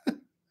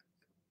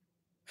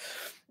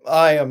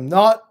I am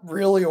not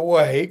really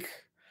awake.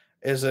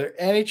 Is there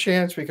any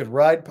chance we could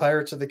ride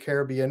Pirates of the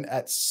Caribbean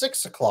at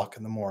 6 o'clock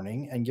in the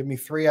morning and give me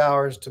 3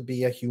 hours to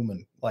be a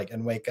human, like,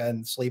 and wake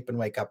and sleep and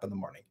wake up in the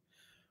morning?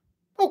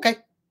 Okay.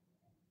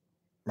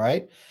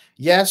 Right?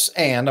 Yes,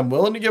 and I'm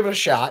willing to give it a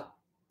shot.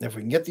 If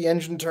we can get the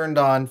engine turned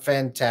on,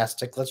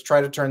 fantastic. Let's try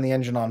to turn the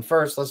engine on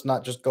first. Let's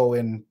not just go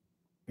in,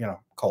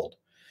 cold.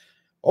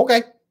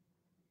 Okay.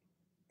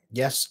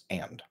 Yes,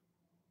 and.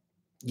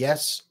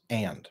 Yes,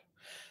 and.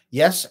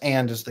 Yes,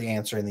 and is the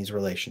answer in these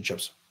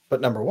relationships. But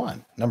number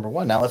one.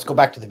 Now let's go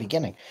back to the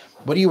beginning.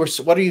 What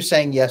are you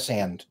saying yes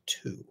and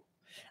to?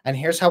 And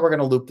here's how we're going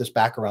to loop this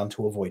back around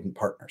to avoidant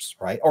partners,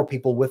 right? Or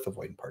people with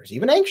avoidant partners,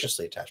 even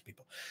anxiously attached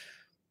people.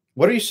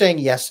 What are you saying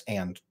yes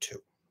and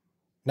to?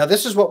 Now,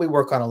 this is what we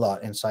work on a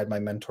lot inside my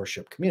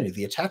mentorship community,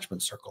 the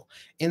attachment circle.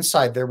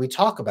 Inside there, we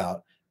talk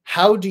about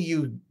how do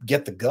you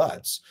get the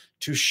guts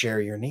to share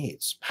your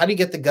needs? How do you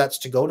get the guts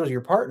to go to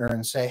your partner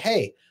and say,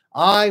 hey,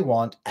 I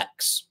want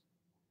X?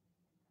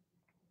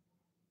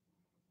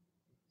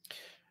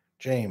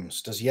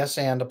 James, does yes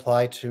and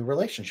apply to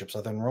relationships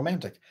other than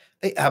romantic?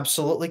 They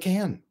absolutely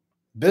can.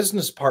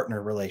 Business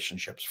partner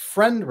relationships,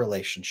 friend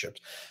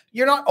relationships.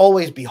 You're not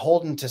always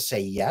beholden to say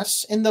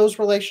yes in those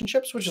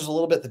relationships, which is a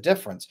little bit the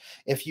difference.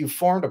 If you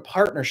formed a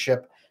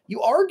partnership, you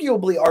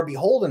arguably are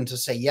beholden to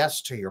say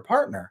yes to your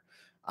partner.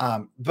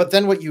 But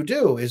then what you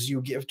do is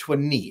you give to a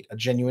need, a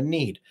genuine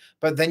need,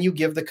 but then you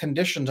give the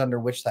conditions under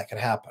which that could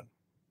happen.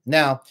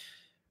 Now,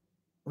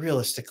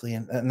 realistically,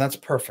 and that's a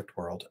perfect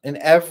world.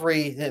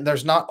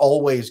 There's not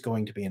always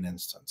going to be an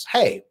instance.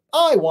 Hey,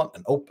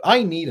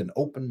 I need an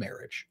open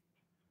marriage.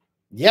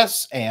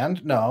 Yes,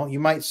 and no, you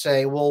might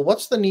say, well,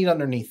 what's the need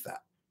underneath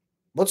that?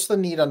 What's the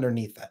need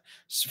underneath that?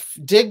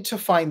 Dig to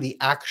find the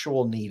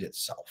actual need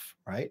itself,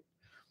 right?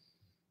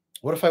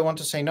 What if I want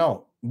to say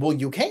no? Well,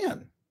 you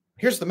can.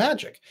 Here's the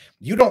magic.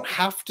 You don't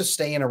have to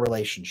stay in a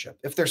relationship.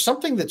 If there's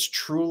something that's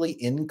truly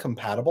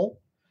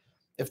incompatible,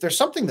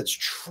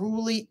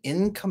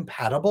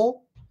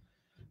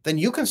 then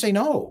you can say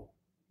no.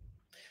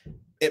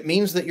 It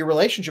means that your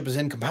relationship is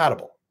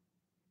incompatible.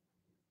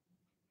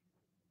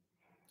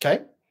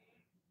 Okay?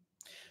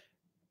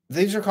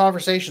 These are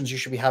conversations you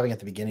should be having at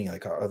the beginning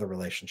of the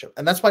relationship.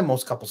 And that's why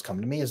most couples come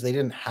to me, is they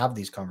didn't have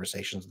these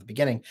conversations at the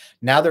beginning.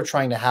 Now they're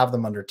trying to have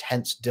them under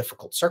tense,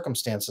 difficult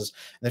circumstances.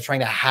 And they're trying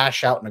to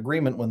hash out an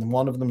agreement when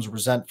one of them's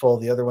resentful,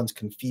 the other one's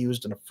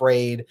confused and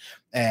afraid,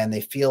 and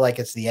they feel like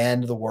it's the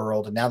end of the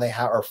world. And now they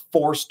are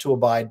forced to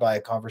abide by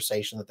a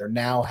conversation that they're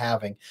now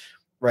having.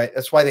 Right.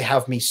 That's why they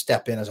have me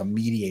step in as a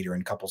mediator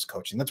in couples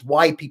coaching. That's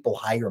why people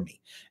hire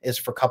me, is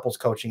for couples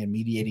coaching and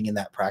mediating in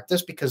that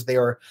practice, because they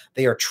are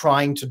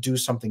trying to do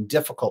something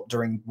difficult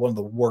during one of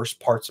the worst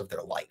parts of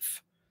their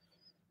life.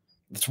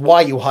 That's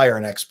why you hire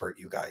an expert,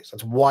 you guys.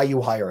 That's why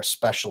you hire a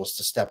specialist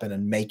to step in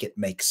and make it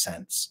make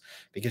sense,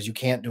 because you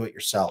can't do it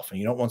yourself. And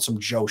you don't want some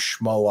Joe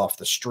Schmo off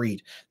the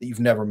street that you've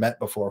never met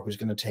before who's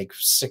going to take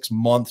 6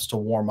 months to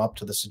warm up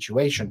to the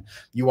situation.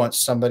 You want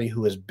somebody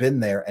who has been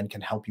there and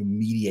can help you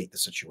mediate the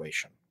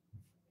situation.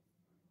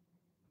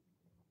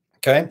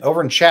 Okay,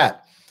 over in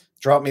chat,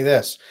 drop me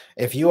this.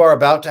 If you are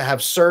about to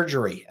have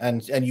surgery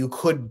and you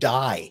could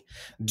die,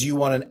 do you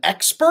want an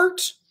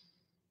expert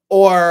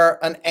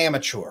or an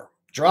amateur?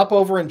 Drop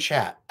over in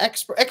chat.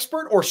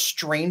 Expert or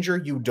stranger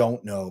you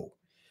don't know.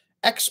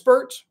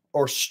 Expert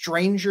or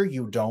stranger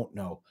you don't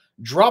know.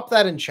 Drop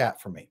that in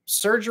chat for me.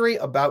 Surgery,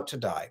 about to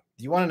die.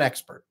 Do you want an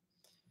expert?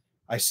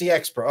 I see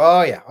expert.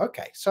 Oh, yeah.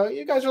 Okay. So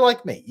you guys are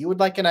like me. You would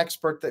like an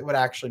expert that would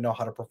actually know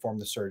how to perform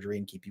the surgery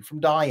and keep you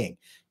from dying.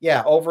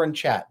 Yeah. Over in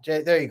chat.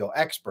 There you go.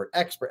 Expert.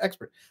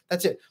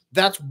 That's it.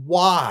 That's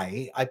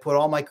why I put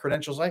all my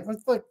credentials.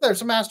 Look,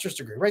 there's a master's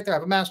degree right there. I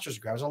have a master's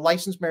degree. I was a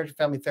licensed marriage and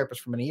family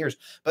therapist for many years,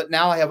 but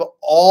now I have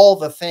all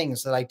the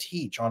things that I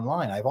teach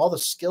online. I have all the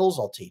skills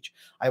I'll teach.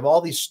 I have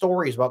all these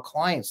stories about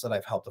clients that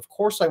I've helped. Of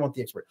course I want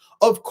the expert.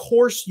 Of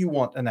course you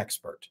want an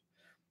expert.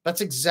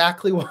 That's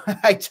exactly why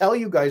I tell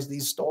you guys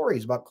these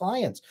stories about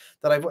clients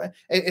that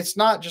it's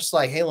not just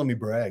like, hey, let me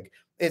brag.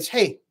 It's,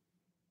 hey,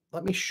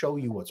 let me show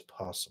you what's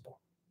possible.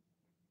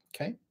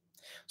 Okay.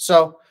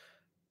 So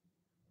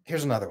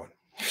here's another one.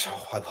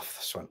 Oh, I love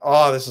this one.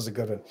 Oh, this is a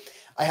good one.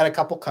 I had a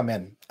couple come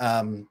in,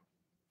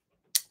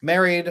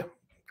 married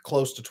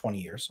close to 20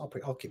 years.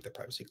 I'll keep their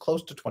privacy,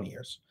 close to 20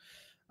 years,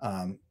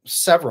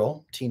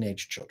 several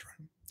teenage children.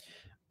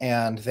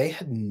 And they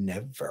had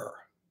never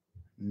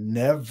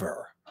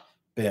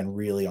been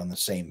really on the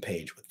same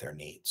page with their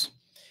needs.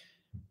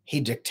 He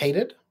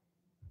dictated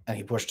And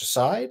he pushed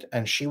aside,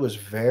 and she was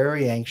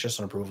very anxious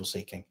and approval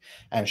seeking.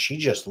 And she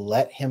just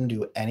let him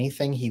do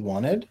anything he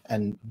wanted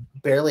and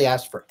barely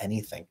asked for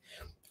anything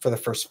for the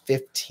first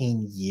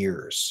 15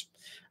 years.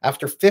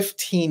 After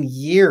 15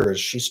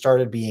 years, she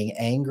started being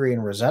angry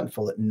and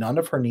resentful that none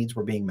of her needs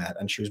were being met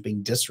and she was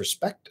being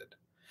disrespected.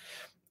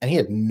 And he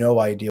had no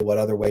idea what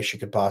other way she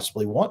could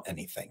possibly want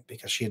anything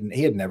because he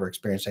had never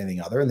experienced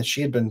anything other, and that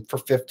she had been for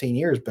 15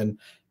 years been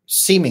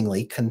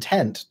seemingly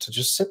content to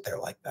just sit there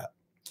like that.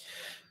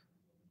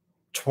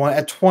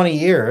 At 20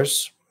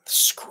 years,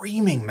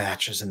 screaming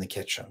matches in the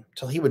kitchen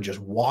till he would just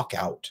walk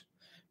out.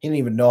 He didn't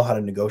even know how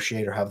to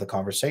negotiate or have the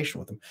conversation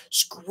with him.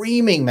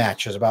 Screaming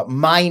matches about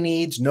my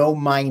needs, no,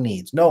 my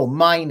needs, no,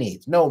 my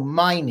needs, no,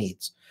 my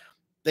needs.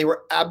 They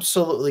were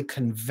absolutely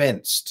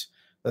convinced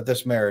that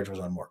this marriage was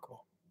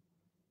unworkable.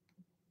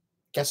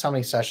 Guess how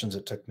many sessions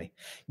it took me?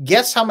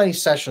 Guess how many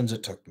sessions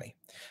it took me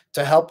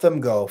to help them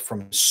go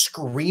from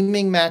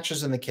screaming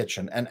matches in the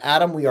kitchen and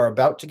Adam, we are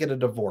about to get a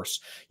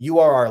divorce. You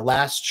are our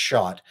last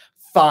shot.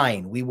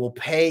 Fine, we'll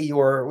pay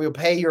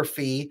your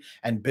fee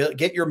and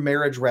get your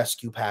marriage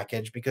rescue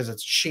package because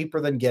it's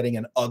cheaper than getting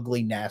an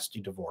ugly, nasty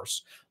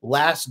divorce.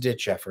 Last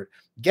ditch effort.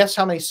 Guess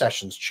how many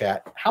sessions,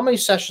 chat? How many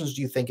sessions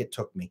do you think it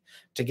took me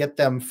to get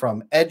them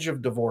from edge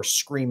of divorce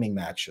screaming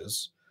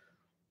matches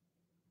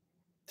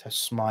to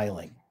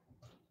smiling,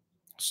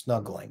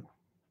 snuggling,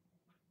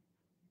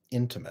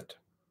 intimate,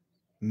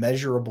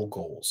 measurable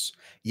goals?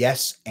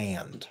 Yes,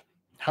 and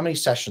how many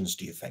sessions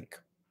do you think?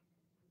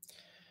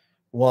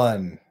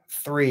 1,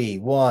 3,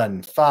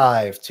 1,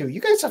 5, 2. You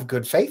guys have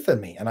good faith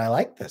in me, and I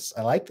like this.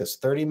 I like this.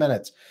 30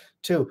 minutes.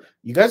 2.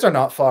 You guys are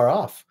not far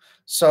off.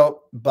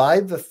 So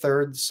by the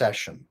third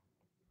session,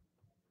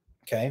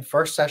 okay,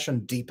 first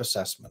session, deep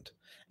assessment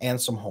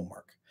and some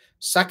homework.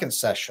 Second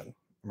session,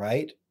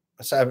 right?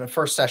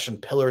 First session,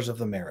 pillars of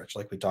the marriage,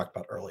 like we talked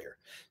about earlier.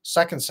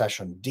 Second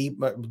session,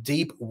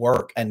 deep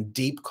work and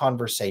deep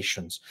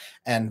conversations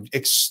and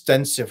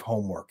extensive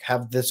homework.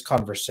 Have this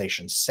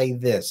conversation. Say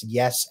this.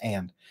 Yes,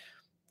 and.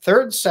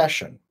 Third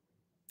session,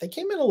 they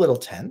came in a little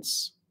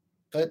tense,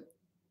 but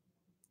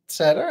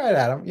said, all right,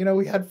 Adam,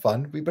 we had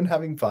fun. We've been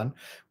having fun.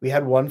 We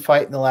had one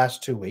fight in the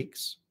last 2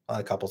 weeks.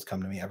 Couples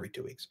come to me every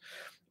 2 weeks.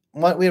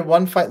 We had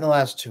one fight in the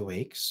last 2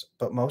 weeks,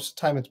 but most of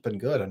the time it's been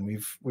good. And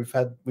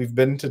we've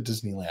been to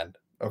Disneyland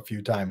a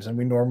few times, and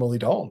we normally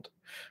don't,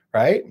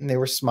 right? And they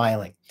were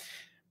smiling.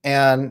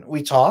 And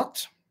we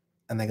talked,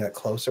 and they got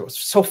closer. It was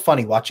so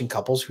funny watching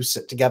couples who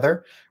sit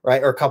together,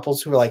 right? Or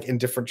couples who are like in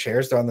different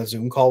chairs. They're on the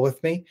Zoom call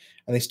with me,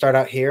 and they start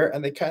out here,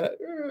 and they kind of,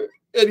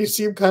 and you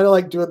see them kind of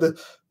like doing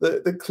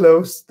the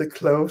close,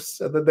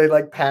 and then they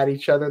like pat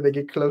each other. They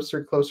get closer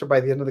and closer. By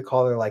the end of the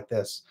call, they're like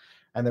this,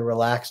 and they're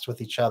relaxed with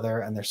each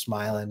other, and they're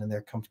smiling, and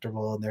they're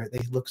comfortable, and they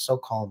look so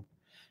calm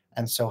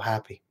and so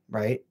happy,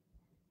 right?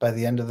 By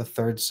the end of the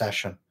third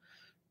session,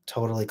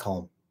 totally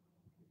calm.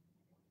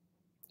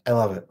 I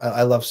love it.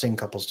 I love seeing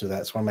couples do that.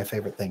 It's one of my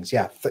favorite things.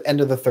 Yeah. The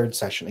end of the third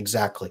session.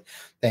 Exactly.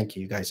 Thank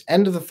you, guys.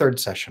 End of the third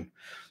session.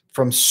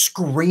 From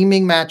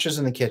screaming matches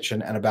in the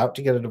kitchen and about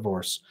to get a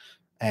divorce,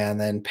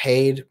 and then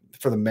paid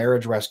for the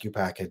marriage rescue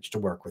package to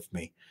work with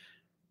me.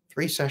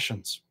 3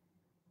 sessions.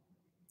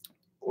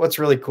 What's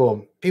really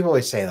cool, people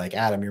always say, like,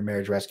 Adam, your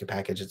marriage rescue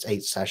package, it's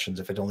 8 sessions.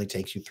 If it only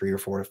takes you 3 or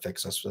 4 to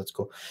fix us, so that's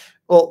cool.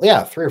 Well,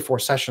 yeah, 3 or 4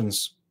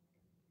 sessions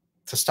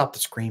to stop the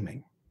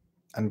screaming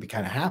and be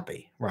kind of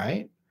happy,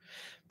 right?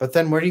 But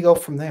then where do you go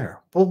from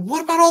there? Well,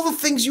 what about all the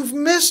things you've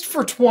missed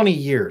for 20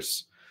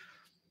 years?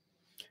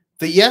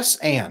 The yes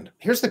and.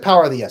 Here's the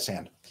power of the yes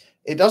and.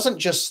 It doesn't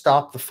just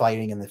stop the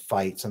fighting and the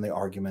fights and the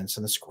arguments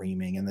and the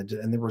screaming and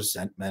the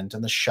resentment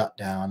and the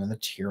shutdown and the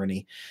tyranny.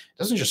 It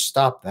doesn't just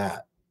stop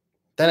that.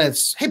 Then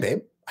it's, hey,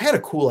 babe, I had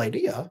a cool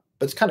idea,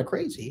 but it's kind of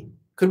crazy.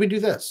 Could we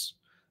do this?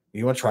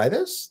 You want to try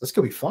this? This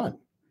could be fun.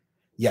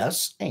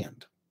 Yes,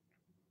 and.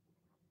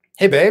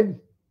 Hey, babe,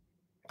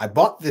 I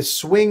bought this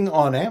swing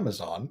on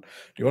Amazon. Do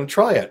you want to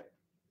try it?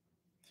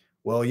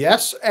 Well,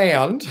 yes,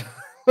 and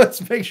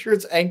let's make sure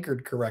it's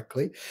anchored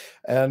correctly.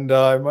 And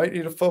I might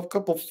need a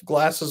couple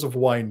glasses of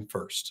wine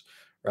first,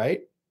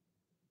 right?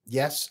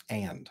 Yes,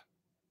 and.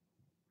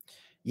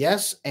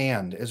 Yes,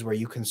 and is where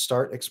you can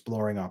start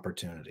exploring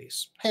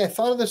opportunities. Hey, I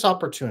thought of this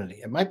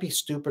opportunity. It might be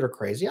stupid or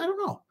crazy. I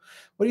don't know.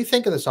 What do you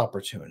think of this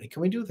opportunity?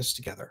 Can we do this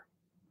together?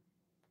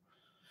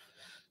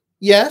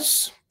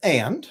 Yes,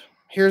 and.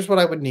 Here's what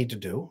I would need to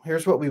do.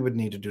 Here's what we would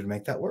need to do to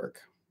make that work.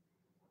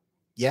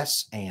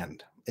 Yes,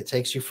 and. It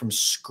takes you from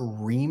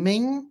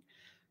screaming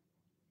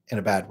in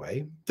a bad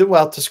way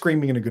to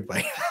screaming in a good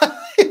way.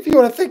 If you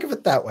want to think of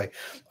it that way.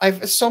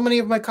 So many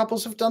of my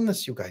couples have done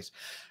this, you guys.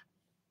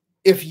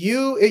 If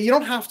you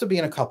don't have to be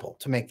in a couple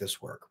to make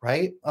this work,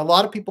 right? A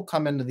lot of people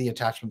come into the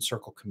attachment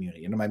circle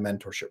community, into my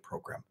mentorship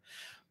program,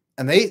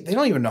 and they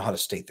don't even know how to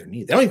state their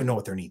needs. They don't even know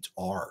what their needs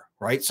are,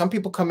 right? Some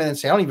people come in and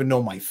say, I don't even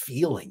know my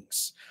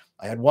feelings.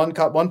 I had one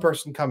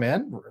person come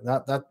in,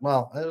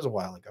 well, it was a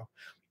while ago.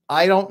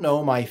 I don't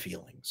know my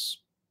feelings.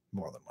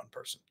 More than one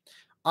person.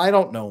 I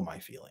don't know my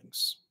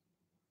feelings.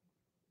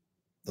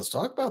 Let's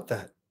talk about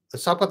that.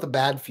 Let's talk about the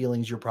bad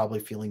feelings you're probably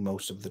feeling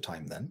most of the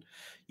time then.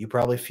 You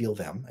probably feel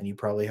them and you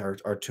probably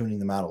are tuning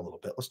them out a little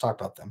bit. Let's talk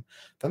about them.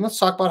 Then let's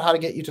talk about how to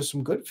get you to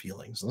some good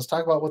feelings. Let's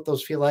talk about what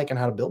those feel like and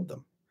how to build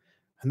them.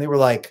 And they were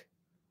like,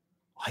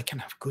 I can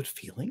have good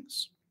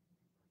feelings.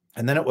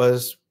 And then it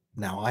was,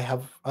 now I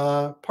have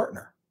a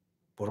partner.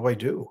 What do I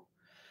do?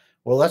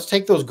 Well, let's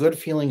take those good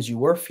feelings you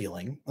were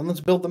feeling and let's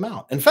build them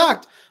out. In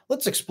fact,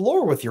 let's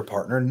explore with your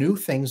partner new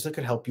things that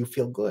could help you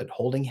feel good.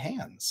 Holding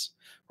hands,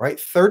 right?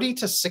 30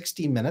 to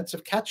 60 minutes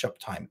of catch-up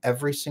time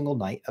every single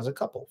night as a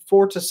couple.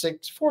 4 to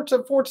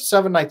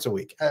 7 nights a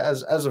week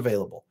as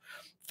available.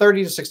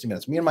 30 to 60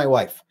 minutes. Me and my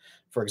wife,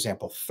 for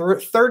example,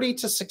 30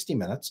 to 60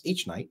 minutes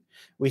each night.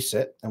 We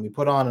sit and we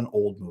put on an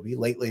old movie.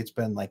 Lately, it's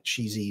been like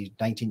cheesy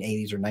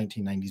 1980s or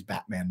 1990s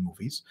Batman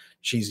movies,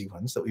 cheesy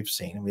ones that we've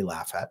seen and we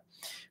laugh at.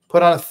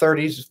 Put on a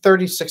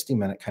 30, 60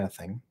 minute kind of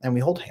thing. And we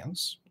hold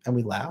hands and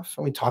we laugh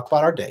and we talk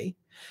about our day.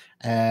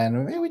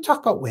 And we talk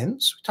about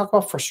wins. We talk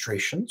about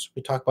frustrations.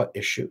 We talk about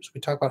issues.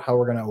 We talk about how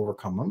we're going to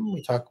overcome them.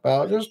 We talk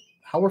about just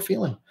how we're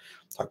feeling.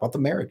 Talk about the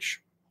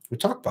marriage. We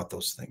talk about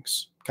those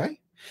things. Okay.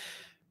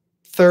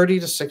 30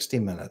 to 60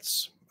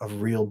 minutes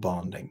of real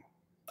bonding.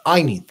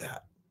 I need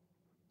that.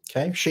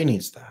 Okay. She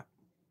needs that.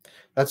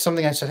 That's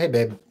something I said, hey,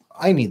 babe,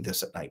 I need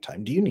this at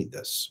nighttime. Do you need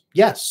this?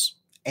 Yes.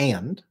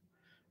 And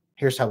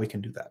here's how we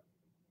can do that.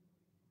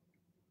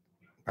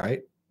 All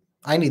right.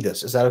 I need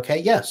this. Is that okay?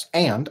 Yes.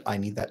 And I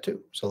need that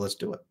too. So let's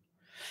do it.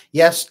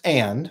 Yes.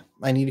 And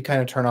I need to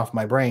kind of turn off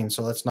my brain.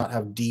 So let's not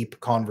have deep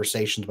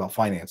conversations about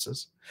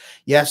finances.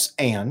 Yes.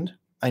 And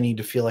I need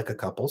to feel like a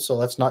couple. So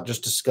let's not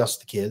just discuss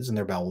the kids and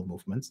their bowel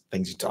movements,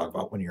 things you talk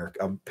about when you're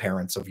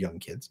parents of young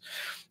kids.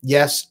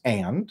 Yes.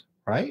 And,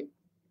 right?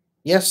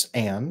 Yes.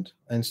 And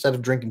instead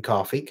of drinking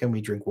coffee, can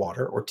we drink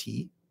water or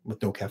tea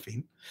with no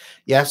caffeine?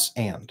 Yes.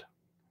 And.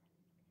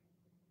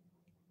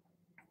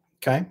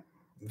 Okay.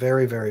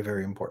 Very, very,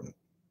 very important.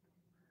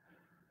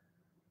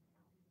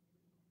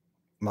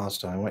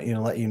 Mazda, I want you to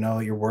let you know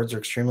your words are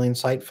extremely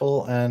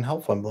insightful and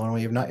helpful. I'm blown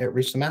away you've not yet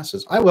reached the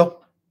masses. I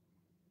will.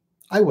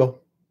 I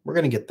will. We're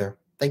going to get there.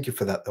 Thank you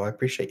for that, though. I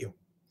appreciate you.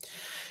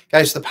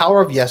 Guys, the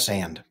power of yes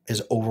and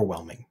is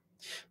overwhelming.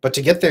 But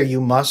to get there,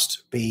 you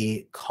must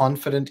be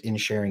confident in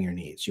sharing your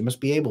needs. You must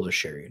be able to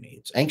share your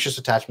needs. Anxious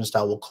attachment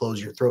style will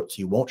close your throat so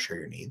you won't share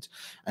your needs.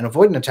 And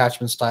avoidant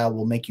attachment style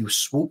will make you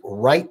swoop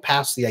right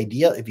past the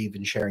idea of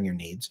even sharing your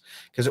needs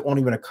because it won't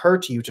even occur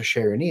to you to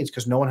share your needs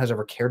because no one has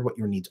ever cared what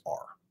your needs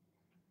are.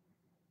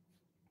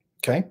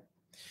 Okay?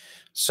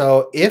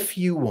 So if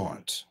you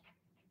want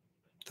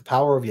the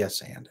power of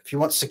yes and, if you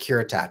want secure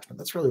attachment,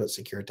 that's really what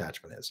secure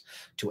attachment is.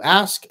 To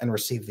ask and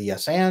receive the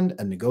yes and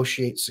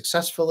negotiate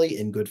successfully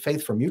in good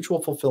faith for mutual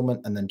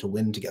fulfillment and then to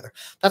win together.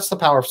 That's the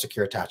power of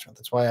secure attachment.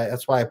 That's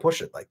why I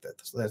push it like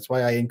this. That's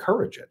why I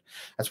encourage it.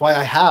 That's why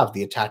I have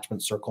the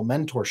Attachment Circle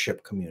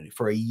mentorship community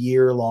for a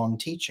year-long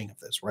teaching of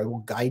this, where I will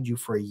guide you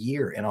for a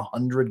year in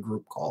 100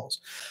 group calls.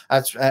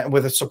 That's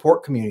with a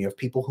support community of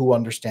people who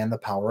understand the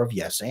power of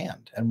yes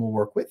and will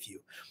work with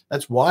you.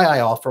 That's why I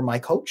offer my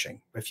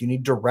coaching. If you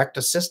need direct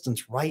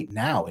assistance right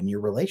now in your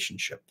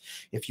relationship,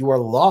 if you are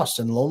lost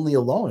and lonely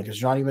alone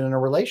because you're not even in a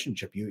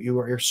relationship,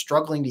 you're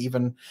struggling to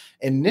even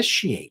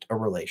initiate a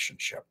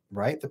relationship,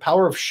 right? The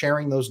power of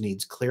sharing those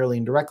needs clearly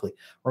and directly.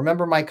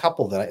 Remember my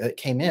couple that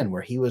came in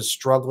where he was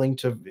struggling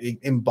to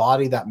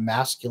embody that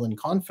masculine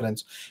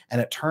confidence and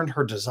it turned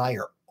her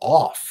desire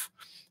off.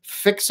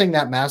 Fixing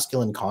that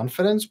masculine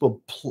confidence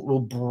will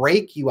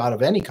break you out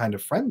of any kind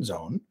of friend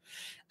zone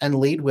and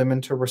lead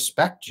women to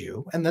respect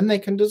you, and then they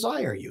can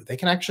desire you. They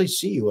can actually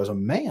see you as a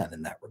man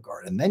in that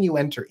regard. And then you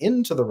enter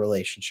into the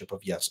relationship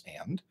of yes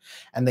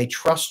and they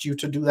trust you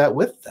to do that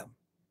with them.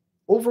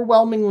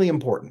 Overwhelmingly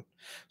important.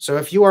 So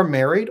if you are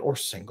married or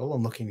single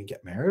and looking to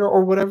get married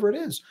or whatever it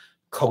is,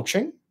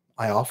 coaching,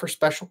 I offer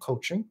special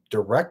coaching,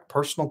 direct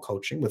personal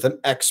coaching with an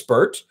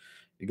expert.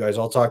 You guys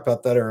all talked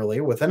about that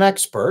earlier, with an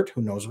expert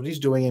who knows what he's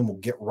doing and will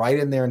get right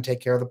in there and take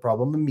care of the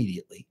problem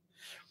immediately.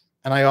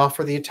 And I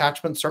offer the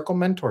Attachment Circle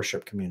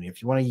mentorship community.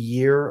 If you want a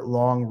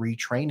year-long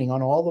retraining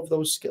on all of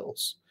those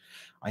skills,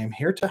 I am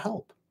here to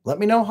help. Let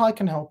me know how I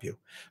can help you.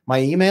 My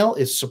email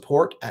is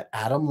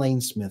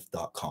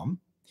support@adamlanesmith.com.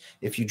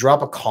 If you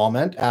drop a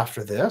comment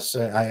after this,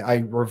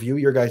 I review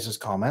your guys'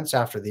 comments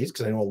after these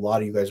because I know a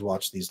lot of you guys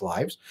watch these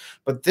lives.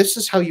 But this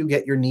is how you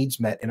get your needs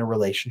met in a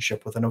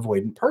relationship with an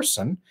avoidant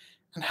person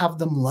and have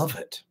them love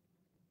it.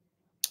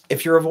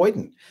 If you're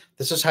avoidant,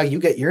 this is how you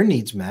get your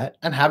needs met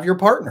and have your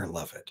partner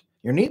love it.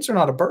 Your needs are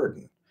not a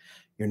burden.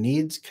 Your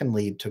needs can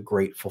lead to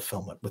great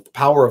fulfillment with the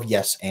power of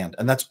yes and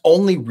that's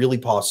only really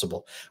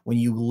possible when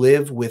you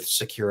live with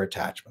secure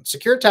attachment.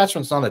 Secure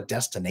attachment is not a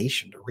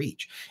destination to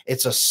reach.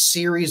 It's a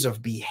series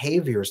of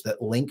behaviors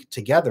that link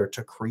together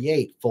to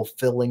create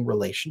fulfilling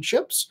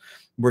relationships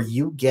where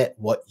you get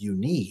what you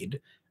need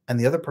and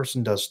the other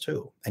person does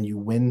too, and you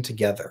win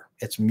together.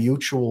 It's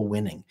mutual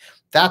winning.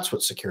 That's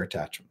what secure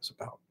attachment is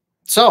about.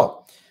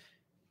 So,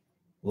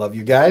 love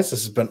you guys.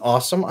 This has been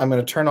awesome. I'm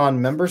going to turn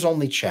on members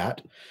only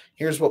chat.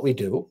 Here's what we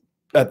do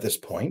at this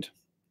point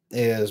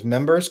is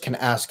members can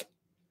ask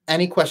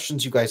any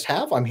questions you guys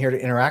have. I'm here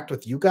to interact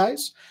with you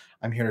guys.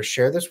 I'm here to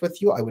share this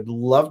with you. I would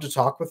love to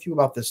talk with you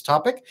about this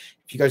topic.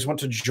 If you guys want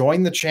to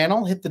join the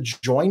channel, hit the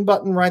join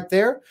button right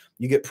there.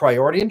 You get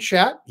priority in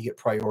chat. You get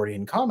priority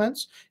in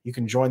comments. You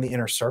can join the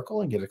inner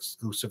circle and get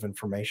exclusive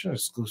information,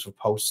 exclusive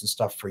posts and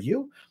stuff for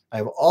you. I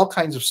have all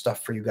kinds of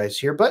stuff for you guys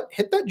here, but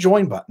hit that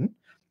join button.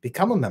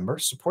 Become a member,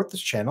 support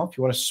this channel if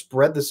you want to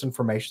spread this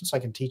information so I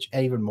can teach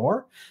even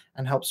more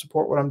and help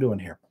support what I'm doing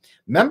here.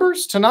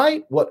 Members,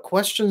 tonight, what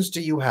questions do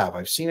you have?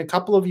 I've seen a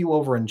couple of you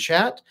over in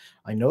chat.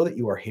 I know that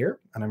you are here,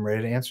 and I'm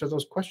ready to answer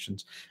those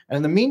questions. And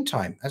in the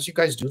meantime, as you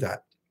guys do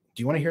that,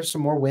 do you want to hear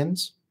some more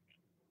wins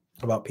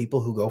about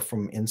people who go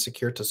from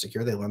insecure to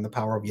secure? They learn the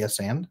power of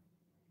yes and.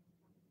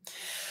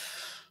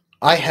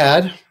 I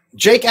had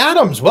Jake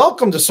Adams.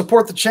 Welcome to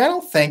support the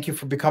channel. Thank you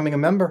for becoming a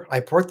member. I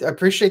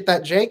appreciate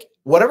that, Jake.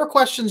 Whatever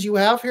questions you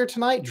have here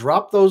tonight,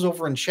 drop those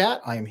over in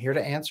chat. I am here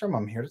to answer them.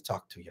 I'm here to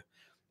talk to you.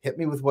 Hit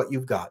me with what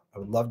you've got. I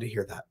would love to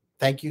hear that.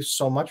 Thank you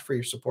so much for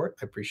your support.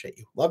 I appreciate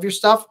you. Love your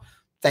stuff.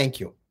 Thank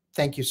you.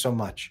 Thank you so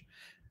much.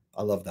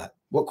 I love that.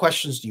 What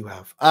questions do you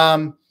have?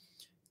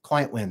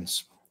 Client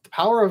wins. The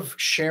power of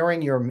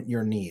sharing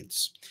your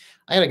needs.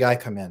 I had a guy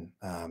come in.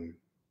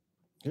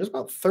 He was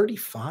about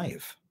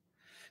 35.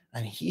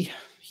 And he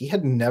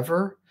had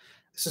never,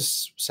 this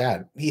is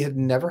sad, he had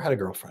never had a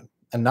girlfriend.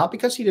 And not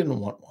because he didn't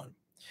want one,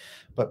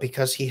 but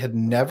because he had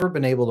never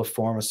been able to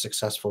form a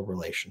successful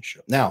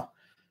relationship. Now,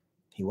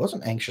 he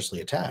wasn't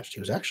anxiously attached.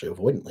 He was actually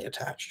avoidantly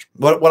attached.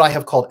 What I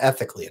have called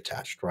ethically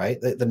attached, right?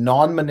 The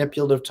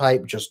non-manipulative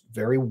type, just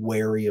very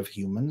wary of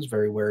humans,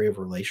 very wary of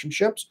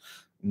relationships,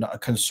 not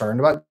concerned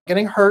about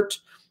getting hurt,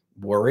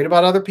 worried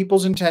about other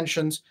people's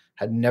intentions,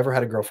 had never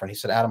had a girlfriend. He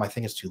said, Adam, I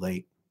think it's too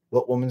late.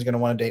 What woman's going to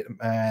want to date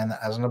a man that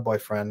hasn't a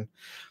boyfriend?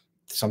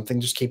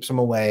 Something just keeps him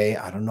away.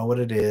 I don't know what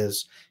it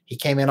is. He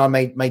came in on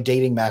my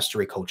dating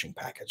mastery coaching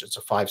package. It's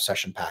a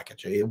 5-session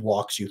package. It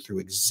walks you through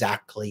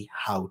exactly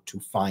how to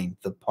find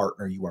the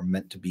partner you are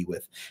meant to be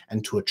with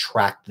and to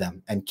attract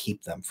them and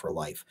keep them for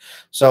life.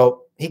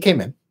 So he came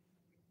in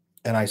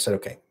and I said,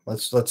 okay,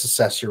 let's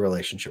assess your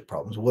relationship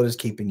problems. What is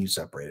keeping you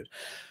separated?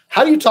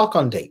 How do you talk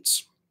on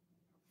dates?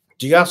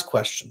 Do you ask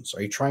questions?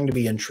 Are you trying to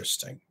be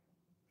interesting?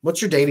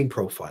 What's your dating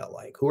profile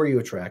like? Who are you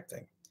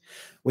attracting?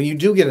 When you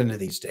do get into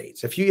these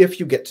dates, if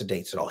you get to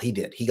dates at all, he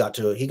did. He had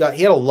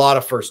a lot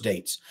of first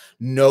dates.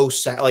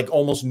 Like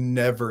almost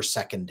never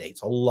second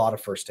dates. A lot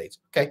of first dates.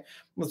 Okay,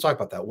 let's talk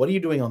about that. What are you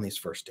doing on these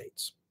first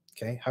dates?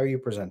 Okay, how are you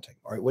presenting?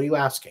 All right, what are you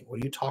asking?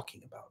 What are you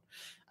talking about?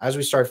 As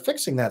we started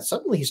fixing that,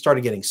 suddenly he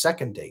started getting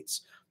second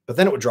dates, but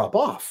then it would drop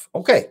off.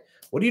 Okay,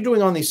 what are you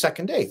doing on these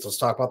second dates? Let's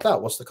talk about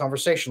that. What's the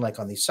conversation like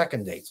on these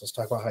second dates? Let's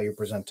talk about how you're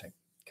presenting.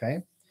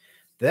 Okay.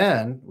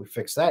 Then we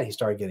fixed that. He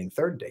started getting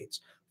third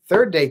dates.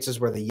 Third dates is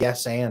where the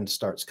yes and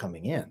starts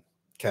coming in.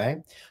 Okay.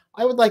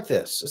 I would like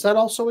this. Is that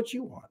also what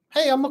you want?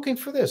 Hey, I'm looking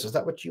for this. Is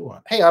that what you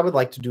want? Hey, I would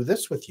like to do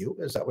this with you.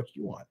 Is that what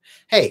you want?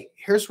 Hey,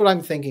 here's what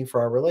I'm thinking for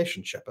our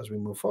relationship as we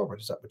move forward.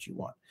 Is that what you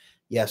want?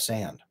 Yes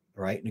and,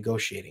 right?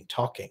 Negotiating,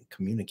 talking,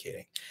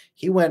 communicating.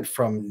 He went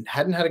from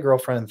hadn't had a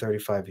girlfriend in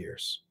 35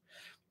 years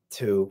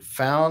to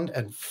found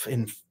and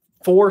in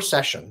 4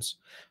 sessions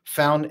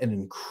found an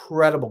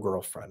incredible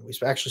girlfriend. We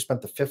actually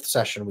spent the 5th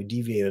session. We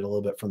deviated a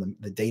little bit from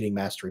the dating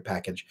mastery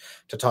package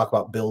to talk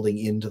about building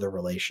into the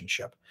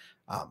relationship.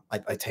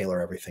 I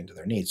tailor everything to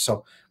their needs.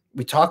 So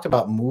we talked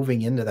about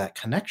moving into that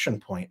connection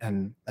point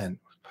and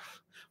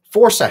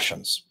 4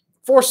 sessions,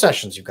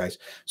 you guys.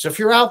 So if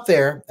you're out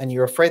there and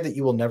you're afraid that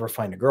you will never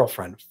find a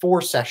girlfriend,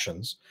 4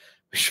 sessions,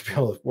 we should be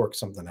able to work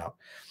something out.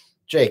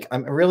 Jake,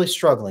 I'm really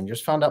struggling.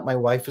 Just found out my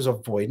wife is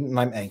avoidant and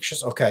I'm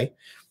anxious. Okay.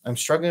 I'm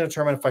struggling to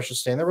determine if I should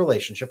stay in the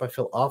relationship. I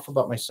feel off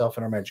about myself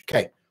and our marriage.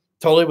 Okay.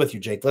 Totally with you,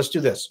 Jake. Let's do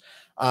this.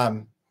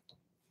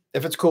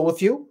 If it's cool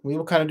with you, we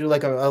will kind of do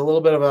like a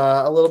little bit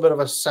of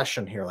a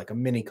session here, like a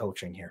mini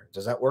coaching here.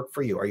 Does that work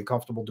for you? Are you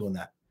comfortable doing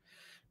that?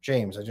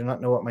 James, I do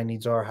not know what my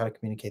needs are, how to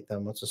communicate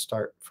them. What's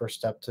the first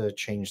step to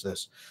change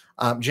this?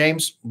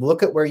 James,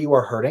 look at where you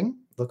are hurting.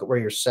 Look at where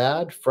you're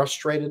sad,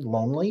 frustrated,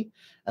 lonely,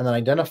 and then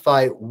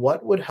identify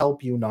what would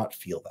help you not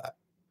feel that.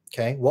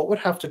 Okay. What would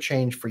have to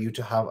change for you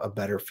to have a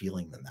better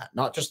feeling than that?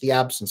 Not just the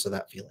absence of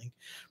that feeling,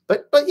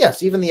 but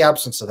yes, even the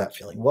absence of that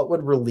feeling. What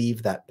would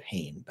relieve that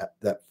pain,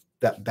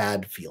 that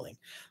bad feeling?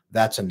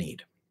 That's a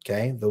need.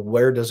 Okay. The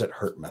where does it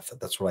hurt method.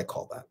 That's what I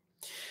call that.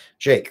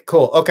 Jake,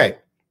 cool. Okay.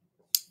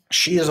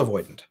 She is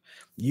avoidant.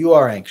 You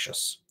are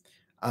anxious.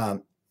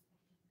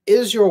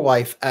 Is your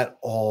wife at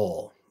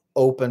all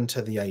open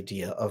to the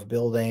idea of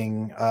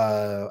building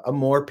a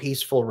more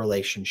peaceful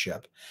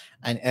relationship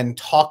and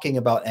talking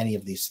about any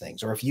of these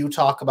things? Or if you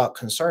talk about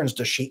concerns,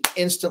 does she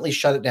instantly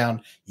shut it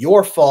down?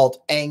 Your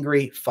fault,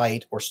 angry,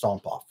 fight, or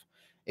stomp off?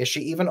 Is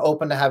she even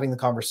open to having the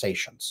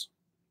conversations?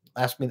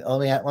 Let me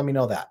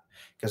know that,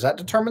 because that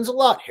determines a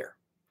lot here.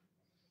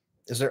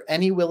 Is there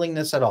any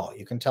willingness at all?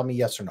 You can tell me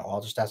yes or no.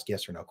 I'll just ask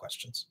yes or no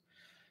questions.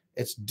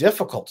 It's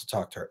difficult to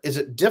talk to her. Is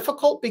it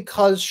difficult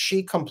because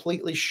she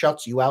completely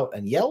shuts you out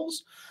and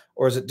yells?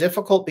 Or is it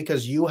difficult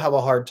because you have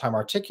a hard time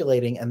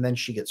articulating and then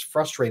she gets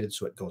frustrated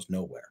so it goes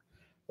nowhere?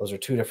 Those are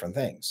two different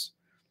things.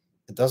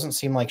 It doesn't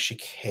seem like she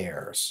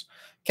cares.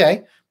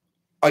 Okay.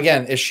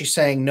 Again, is she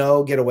saying,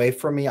 no, get away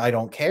from me? I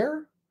don't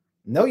care.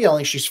 No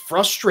yelling. She's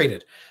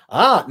frustrated.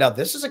 Now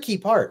this is a key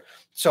part.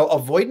 So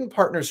avoidant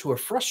partners who are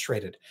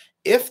frustrated,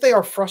 if they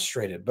are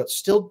frustrated, but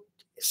still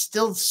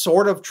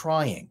sort of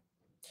trying,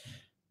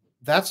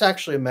 that's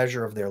actually a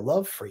measure of their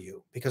love for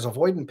you, because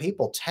avoidant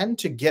people tend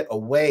to get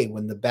away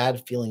when the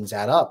bad feelings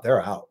add up.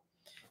 They're out.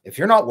 If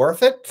you're not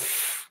worth it,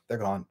 they're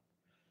gone.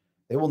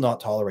 They will not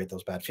tolerate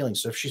those bad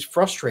feelings. So if she's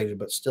frustrated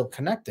but still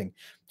connecting,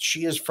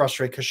 she is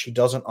frustrated because she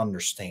doesn't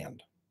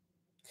understand.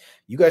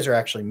 You guys are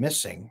actually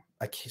missing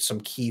some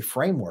key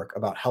framework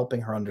about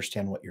helping her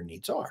understand what your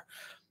needs are.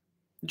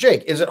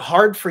 Jake, is it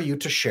hard for you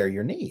to share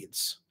your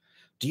needs?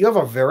 Do you have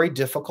a very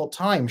difficult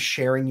time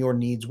sharing your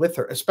needs with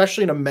her,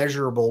 especially in a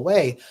measurable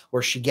way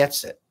where she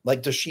gets it?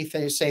 Like, does she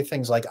say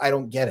things like, I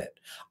don't get it.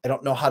 I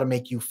don't know how to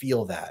make you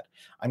feel that.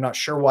 I'm not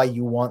sure why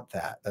you want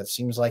that. That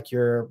seems like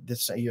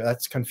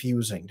that's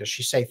confusing. Does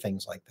she say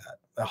things like that?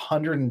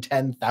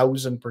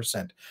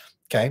 110,000%.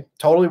 Okay,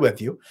 totally with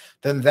you.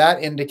 Then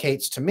that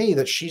indicates to me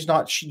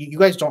that you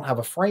guys don't have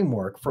a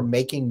framework for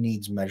making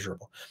needs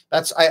measurable.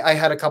 I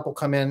had a couple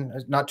come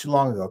in not too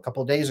long ago, a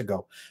couple of days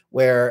ago,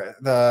 where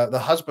the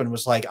husband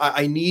was like,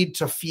 I need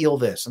to feel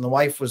this. And the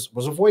wife was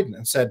avoidant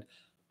and said,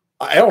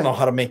 I don't know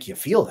how to make you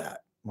feel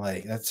that.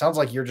 Like, that sounds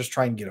like you're just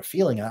trying to get a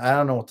feeling. I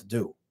don't know what to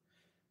do.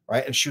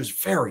 Right. And she was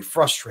very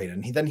frustrated.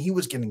 And then he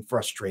was getting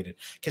frustrated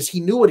because he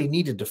knew what he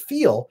needed to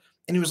feel.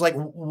 And he was like,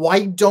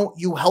 why don't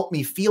you help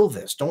me feel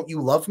this? Don't you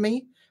love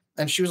me?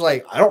 And she was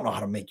like, I don't know how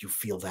to make you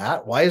feel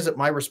that. Why is it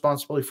my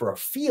responsibility for a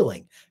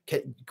feeling?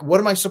 What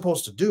am I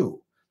supposed to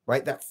do?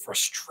 Right? That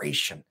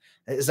frustration.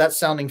 Is that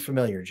sounding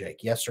familiar,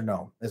 Jake? Yes or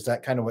no? Is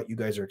that kind of what you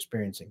guys are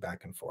experiencing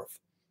back and forth?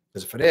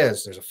 Because if it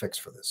is, there's a fix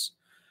for this.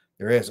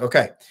 There is.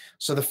 Okay.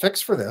 So the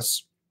fix for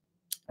this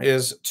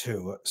is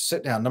to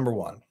sit down. Number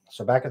one.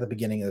 So back at the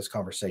beginning of this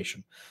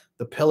conversation,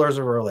 the pillars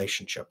of a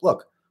relationship.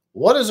 Look,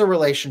 what does a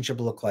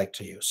relationship look like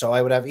to you? So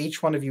I would have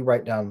each one of you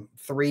write down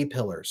 3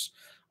 pillars.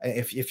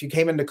 If you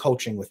came into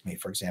coaching with me,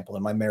 for example,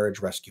 in my marriage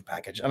rescue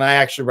package, and I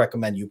actually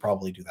recommend you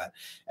probably do that.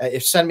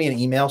 If send me an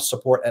email,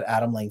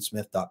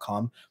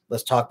 support@adamlanesmith.com.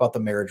 Let's talk about the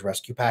marriage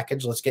rescue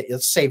package.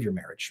 Let's save your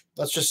marriage.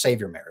 Let's just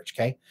save your marriage.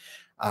 Okay.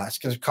 It's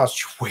going to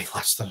cost you way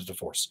less than a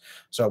divorce.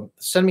 So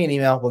send me an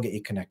email. We'll get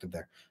you connected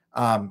there.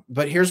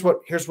 But here's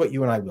what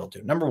you and I will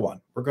do. Number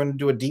one, we're going to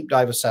do a deep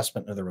dive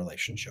assessment of the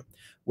relationship.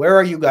 Where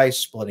are you guys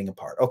splitting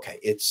apart? Okay,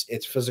 it's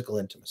physical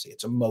intimacy,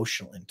 it's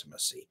emotional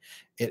intimacy.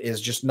 It is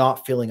just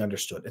not feeling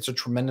understood. It's a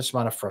tremendous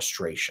amount of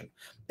frustration.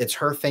 It's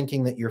her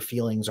thinking that your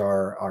feelings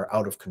are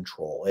out of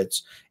control.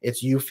 It's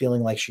you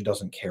feeling like she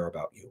doesn't care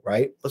about you,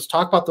 right? Let's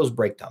talk about those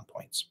breakdown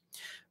points.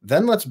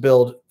 Then let's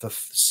build the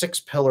 6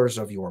 pillars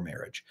of your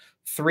marriage.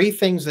 3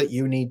 things that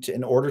you need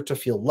in order to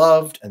feel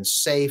loved and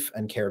safe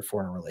and cared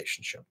for in a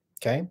relationship.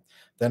 Okay.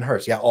 Then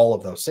hers. Yeah, all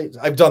of those. See,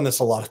 I've done this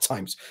a lot of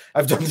times.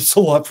 I've done this a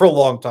lot for a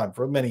long time,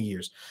 for many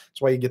years.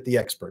 That's why you get the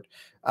expert.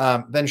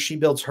 Then she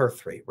builds her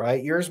 3,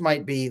 right? Yours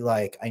might be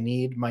like, I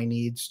need my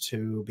needs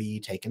to be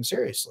taken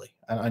seriously.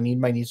 I need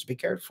my needs to be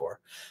cared for.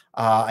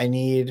 I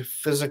need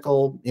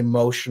physical,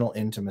 emotional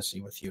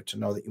intimacy with you to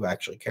know that you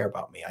actually care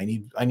about me. I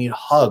need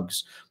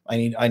hugs. I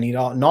need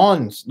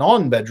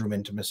non-bedroom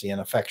intimacy and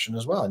affection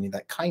as well. I need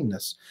that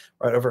kindness,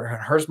 right? Over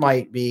hers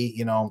might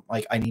be,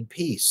 like, I need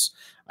peace.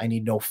 I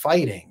need no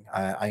fighting.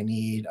 I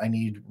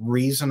need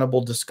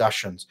reasonable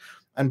discussions.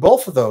 And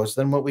both of those,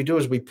 then what we do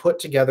is we put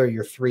together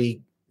your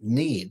 3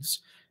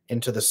 needs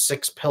into the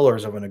 6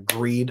 pillars of an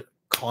agreed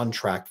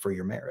contract for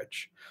your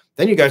marriage.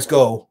 Then you guys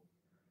go,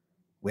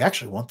 we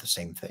actually want the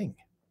same thing.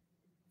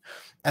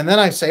 And then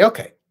I say,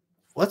 okay,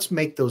 let's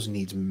make those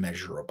needs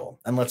measurable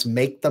and let's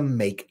make them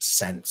make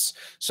sense.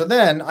 So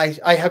then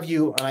I have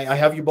you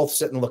both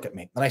sit and look at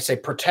me and I say,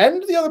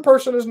 pretend the other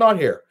person is not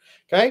here.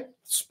 Okay.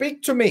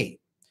 Speak to me.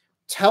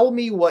 Tell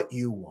me what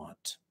you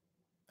want.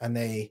 And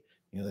they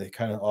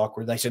kind of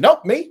awkward. They say,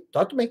 no, me,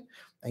 talk to me.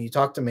 And you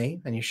talk to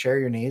me and you share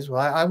your needs. Well,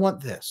 I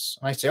want this.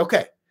 And I say,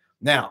 okay,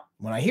 now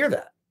when I hear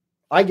that,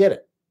 I get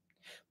it,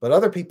 but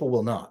other people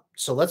will not.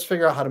 So let's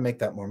figure out how to make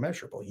that more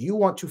measurable. You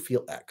want to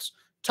feel X.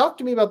 Talk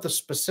to me about the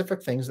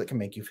specific things that can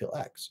make you feel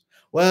X.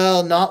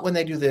 Well, not when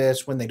they do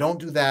this, when they don't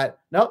do that.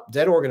 Nope,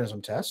 dead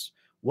organism test.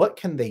 What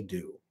can they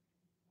do?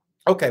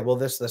 Okay, well,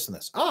 this, and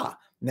this.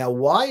 Now,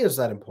 why is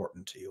that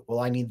important to you? Well,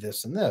 I need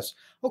this and this.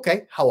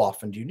 Okay, how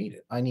often do you need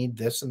it? I need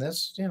this and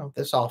this,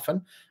 this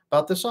often,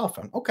 about this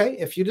often. Okay,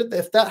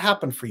 if that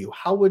happened for you,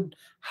 how would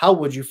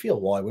you feel?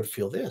 Well, I would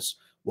feel this.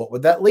 What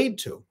would that lead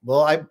to?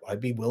 Well,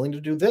 I'd be willing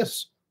to do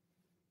this.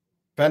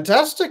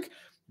 Fantastic.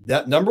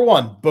 That number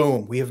one,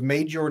 boom, we have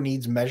made your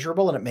needs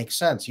measurable and it makes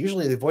sense.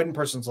 Usually the avoidant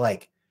person's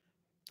like,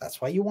 that's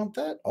why you want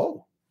that?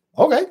 Oh,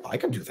 okay, I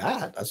can do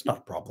that. That's not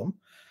a problem.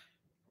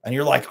 And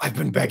you're like, I've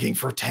been begging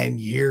for 10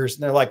 years.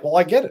 And they're like, well,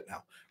 I get it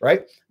now,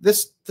 right?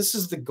 This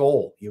is the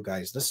goal, you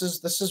guys. This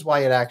is why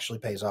it actually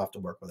pays off to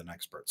work with an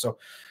expert. So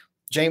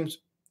James,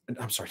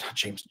 I'm sorry, not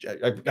James.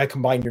 I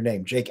combined your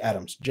name, Jake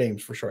Adams,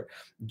 James for short.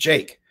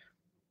 Jake,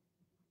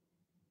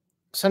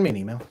 send me an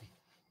email.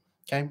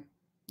 Okay.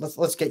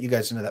 Let's get you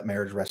guys into that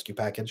marriage rescue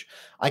package.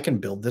 I can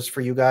build this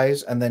for you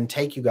guys and then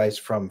take you guys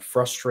from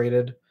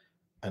frustrated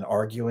and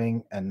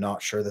arguing and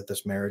not sure that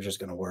this marriage is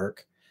going to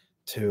work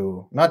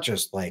to not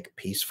just like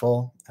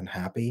peaceful and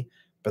happy,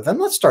 but then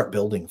let's start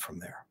building from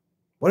there.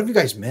 What have you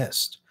guys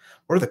missed?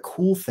 What are the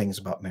cool things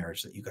about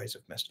marriage that you guys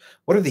have missed?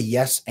 What are the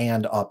yes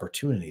and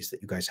opportunities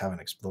that you guys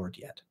haven't explored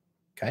yet?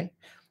 Okay.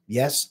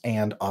 Yes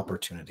and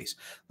opportunities.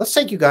 Let's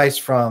take you guys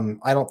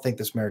from I don't think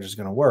this marriage is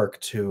going to work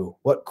to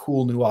what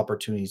cool new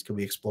opportunities could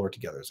we explore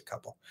together as a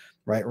couple,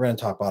 right? We're going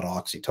to talk about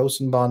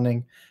oxytocin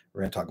bonding.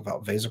 We're going to talk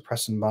about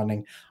vasopressin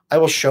bonding. I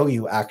will show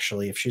you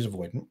actually, if she's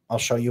avoidant, I'll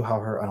show you how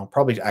her, and I'll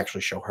probably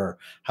actually show her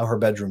how her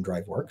bedroom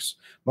drive works.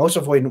 Most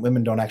avoidant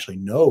women don't actually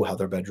know how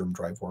their bedroom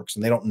drive works,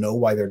 and they don't know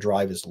why their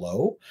drive is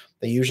low.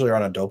 They usually are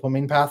on a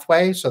dopamine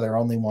pathway, so they're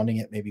only wanting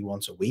it maybe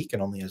once a week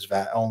and only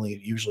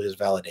usually as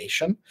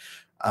validation.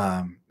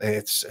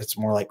 It's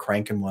more like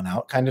cranking one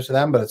out kind of to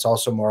them, but it's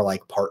also more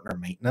like partner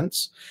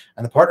maintenance.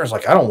 And the partner's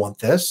like, I don't want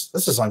this.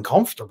 This is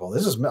uncomfortable.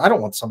 I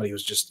don't want somebody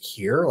who's just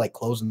here, like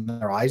closing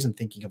their eyes and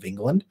thinking of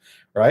England,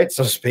 right?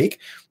 So to speak.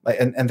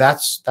 And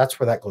that's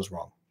where that goes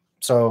wrong.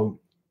 So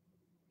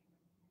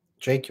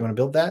Jake, you want to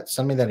build that?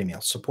 Send me that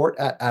email.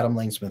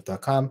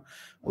 support@adamlanesmith.com.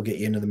 We'll get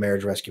you into the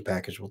marriage rescue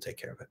package. We'll take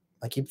care of it.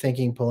 I keep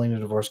thinking pulling a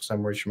divorce because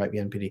I'm worried she might be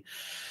NPD.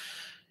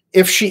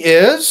 If she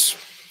is,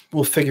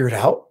 we'll figure it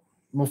out.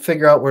 We'll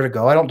figure out where to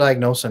go. I don't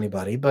diagnose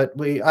anybody, but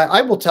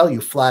I will tell you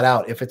flat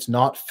out, if it's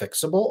not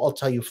fixable, I'll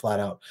tell you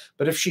flat out.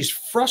 But if she's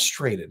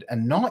frustrated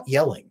and not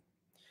yelling,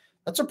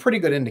 that's a pretty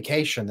good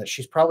indication that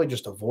she's probably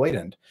just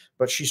avoidant,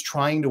 but she's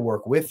trying to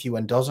work with you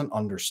and doesn't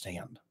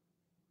understand.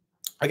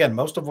 Again,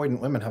 most avoidant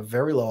women have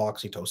very low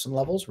oxytocin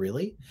levels,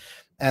 really.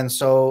 And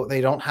so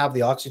they don't have the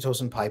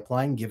oxytocin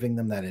pipeline giving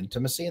them that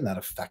intimacy and that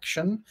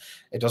affection.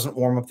 It doesn't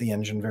warm up the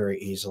engine very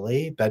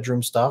easily.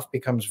 Bedroom stuff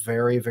becomes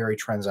very, very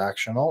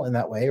transactional in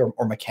that way,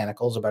 or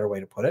mechanical is a better way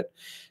to put it.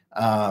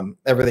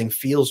 Everything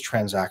feels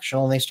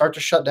transactional, and they start to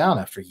shut down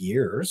after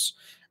years.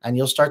 And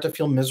you'll start to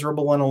feel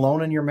miserable and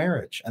alone in your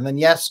marriage. And then,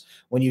 yes,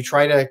 when you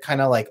try to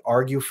kind of like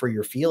argue for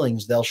your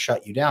feelings, they'll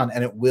shut you down,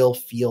 and it will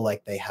feel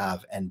like they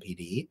have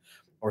NPD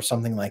or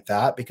something like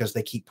that because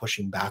they keep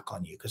pushing back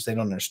on you because they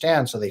don't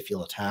understand. So they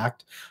feel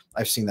attacked.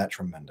 I've seen that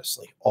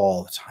tremendously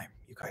all the time,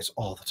 you guys,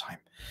 all the time.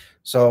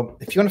 So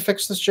if you want to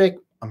fix this, Jake,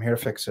 I'm here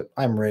to fix it.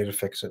 I'm ready to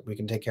fix it. We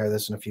can take care of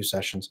this in a few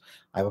sessions.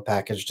 I have a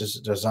package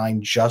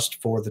designed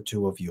just for the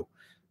two of you.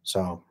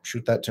 So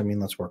shoot that to me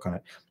and let's work on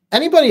it.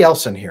 Anybody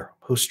else in here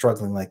who's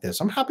struggling like this?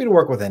 I'm happy to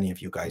work with any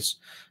of you guys,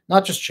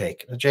 not just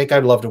Jake. Jake,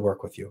 I'd love to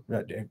work with you.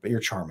 But you're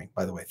charming,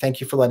 by the way.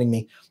 Thank you for letting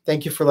me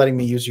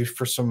use you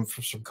for some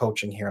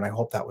coaching here, and I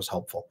hope that was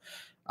helpful.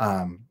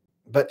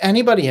 But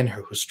anybody in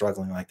here who's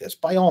struggling like this,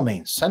 by all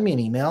means, send me an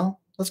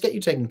email. Let's get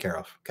you taken care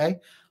of. Okay,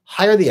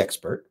 hire the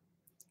expert.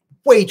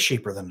 Way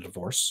cheaper than a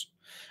divorce,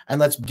 and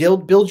let's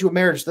build you a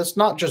marriage that's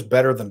not just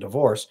better than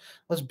divorce.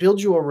 Let's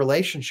build you a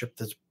relationship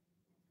that's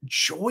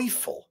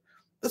joyful.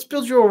 Let's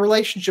build you a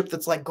relationship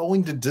that's like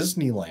going to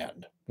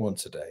Disneyland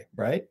once a day,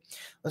 right?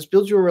 Let's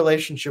build you a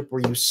relationship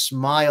where you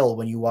smile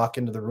when you walk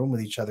into the room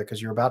with each other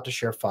because you're about to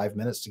share 5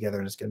 minutes together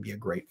and it's going to be a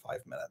great 5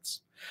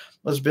 minutes.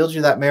 Let's build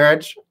you that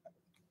marriage.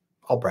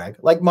 I'll brag,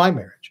 like my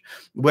marriage,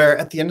 where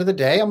at the end of the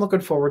day, I'm looking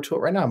forward to it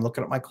right now. I'm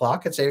looking at my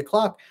clock. It's 8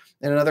 o'clock.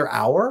 In another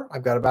hour,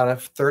 I've got about a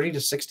 30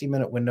 to 60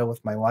 minute window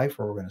with my wife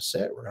where we're going to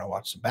sit. We're going to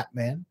watch some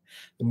Batman,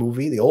 the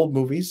movie, the old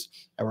movies,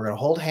 and we're going to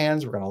hold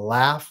hands. We're going to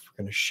laugh.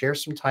 We're going to share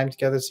some time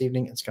together this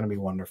evening. It's going to be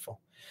wonderful.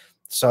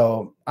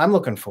 So I'm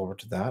looking forward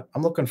to that.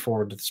 I'm looking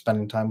forward to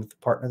spending time with the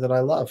partner that I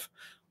love.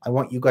 I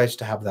want you guys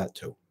to have that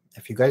too.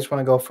 If you guys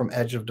want to go from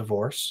edge of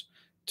divorce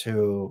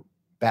to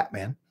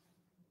Batman,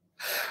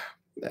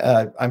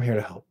 I'm here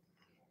to help.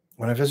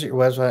 When I visit your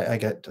website, I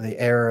get the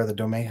error, the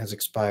domain has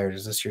expired.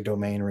 Is this your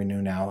domain?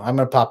 Renew now. I'm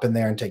going to pop in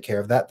there and take care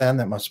of that then.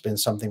 That must have been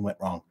something went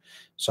wrong.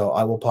 So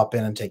I will pop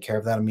in and take care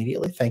of that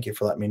immediately. Thank you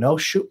for letting me know.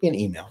 Shoot me an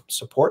email,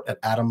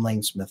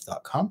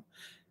 support@adamlanesmith.com,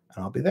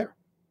 and I'll be there.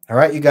 All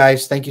right, you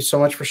guys, thank you so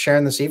much for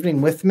sharing this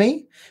evening with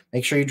me.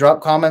 Make sure you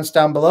drop comments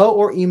down below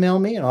or email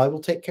me, and I will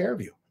take care of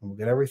you. And we'll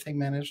get everything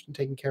managed and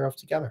taken care of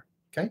together.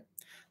 Okay?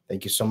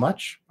 Thank you so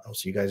much. I'll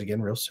see you guys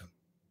again real soon.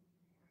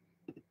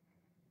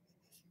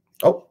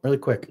 Oh, really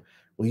quick.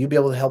 Will you be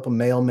able to help a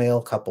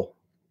male-male couple?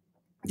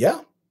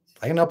 Yeah,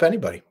 I can help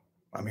anybody.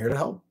 I'm here to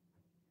help.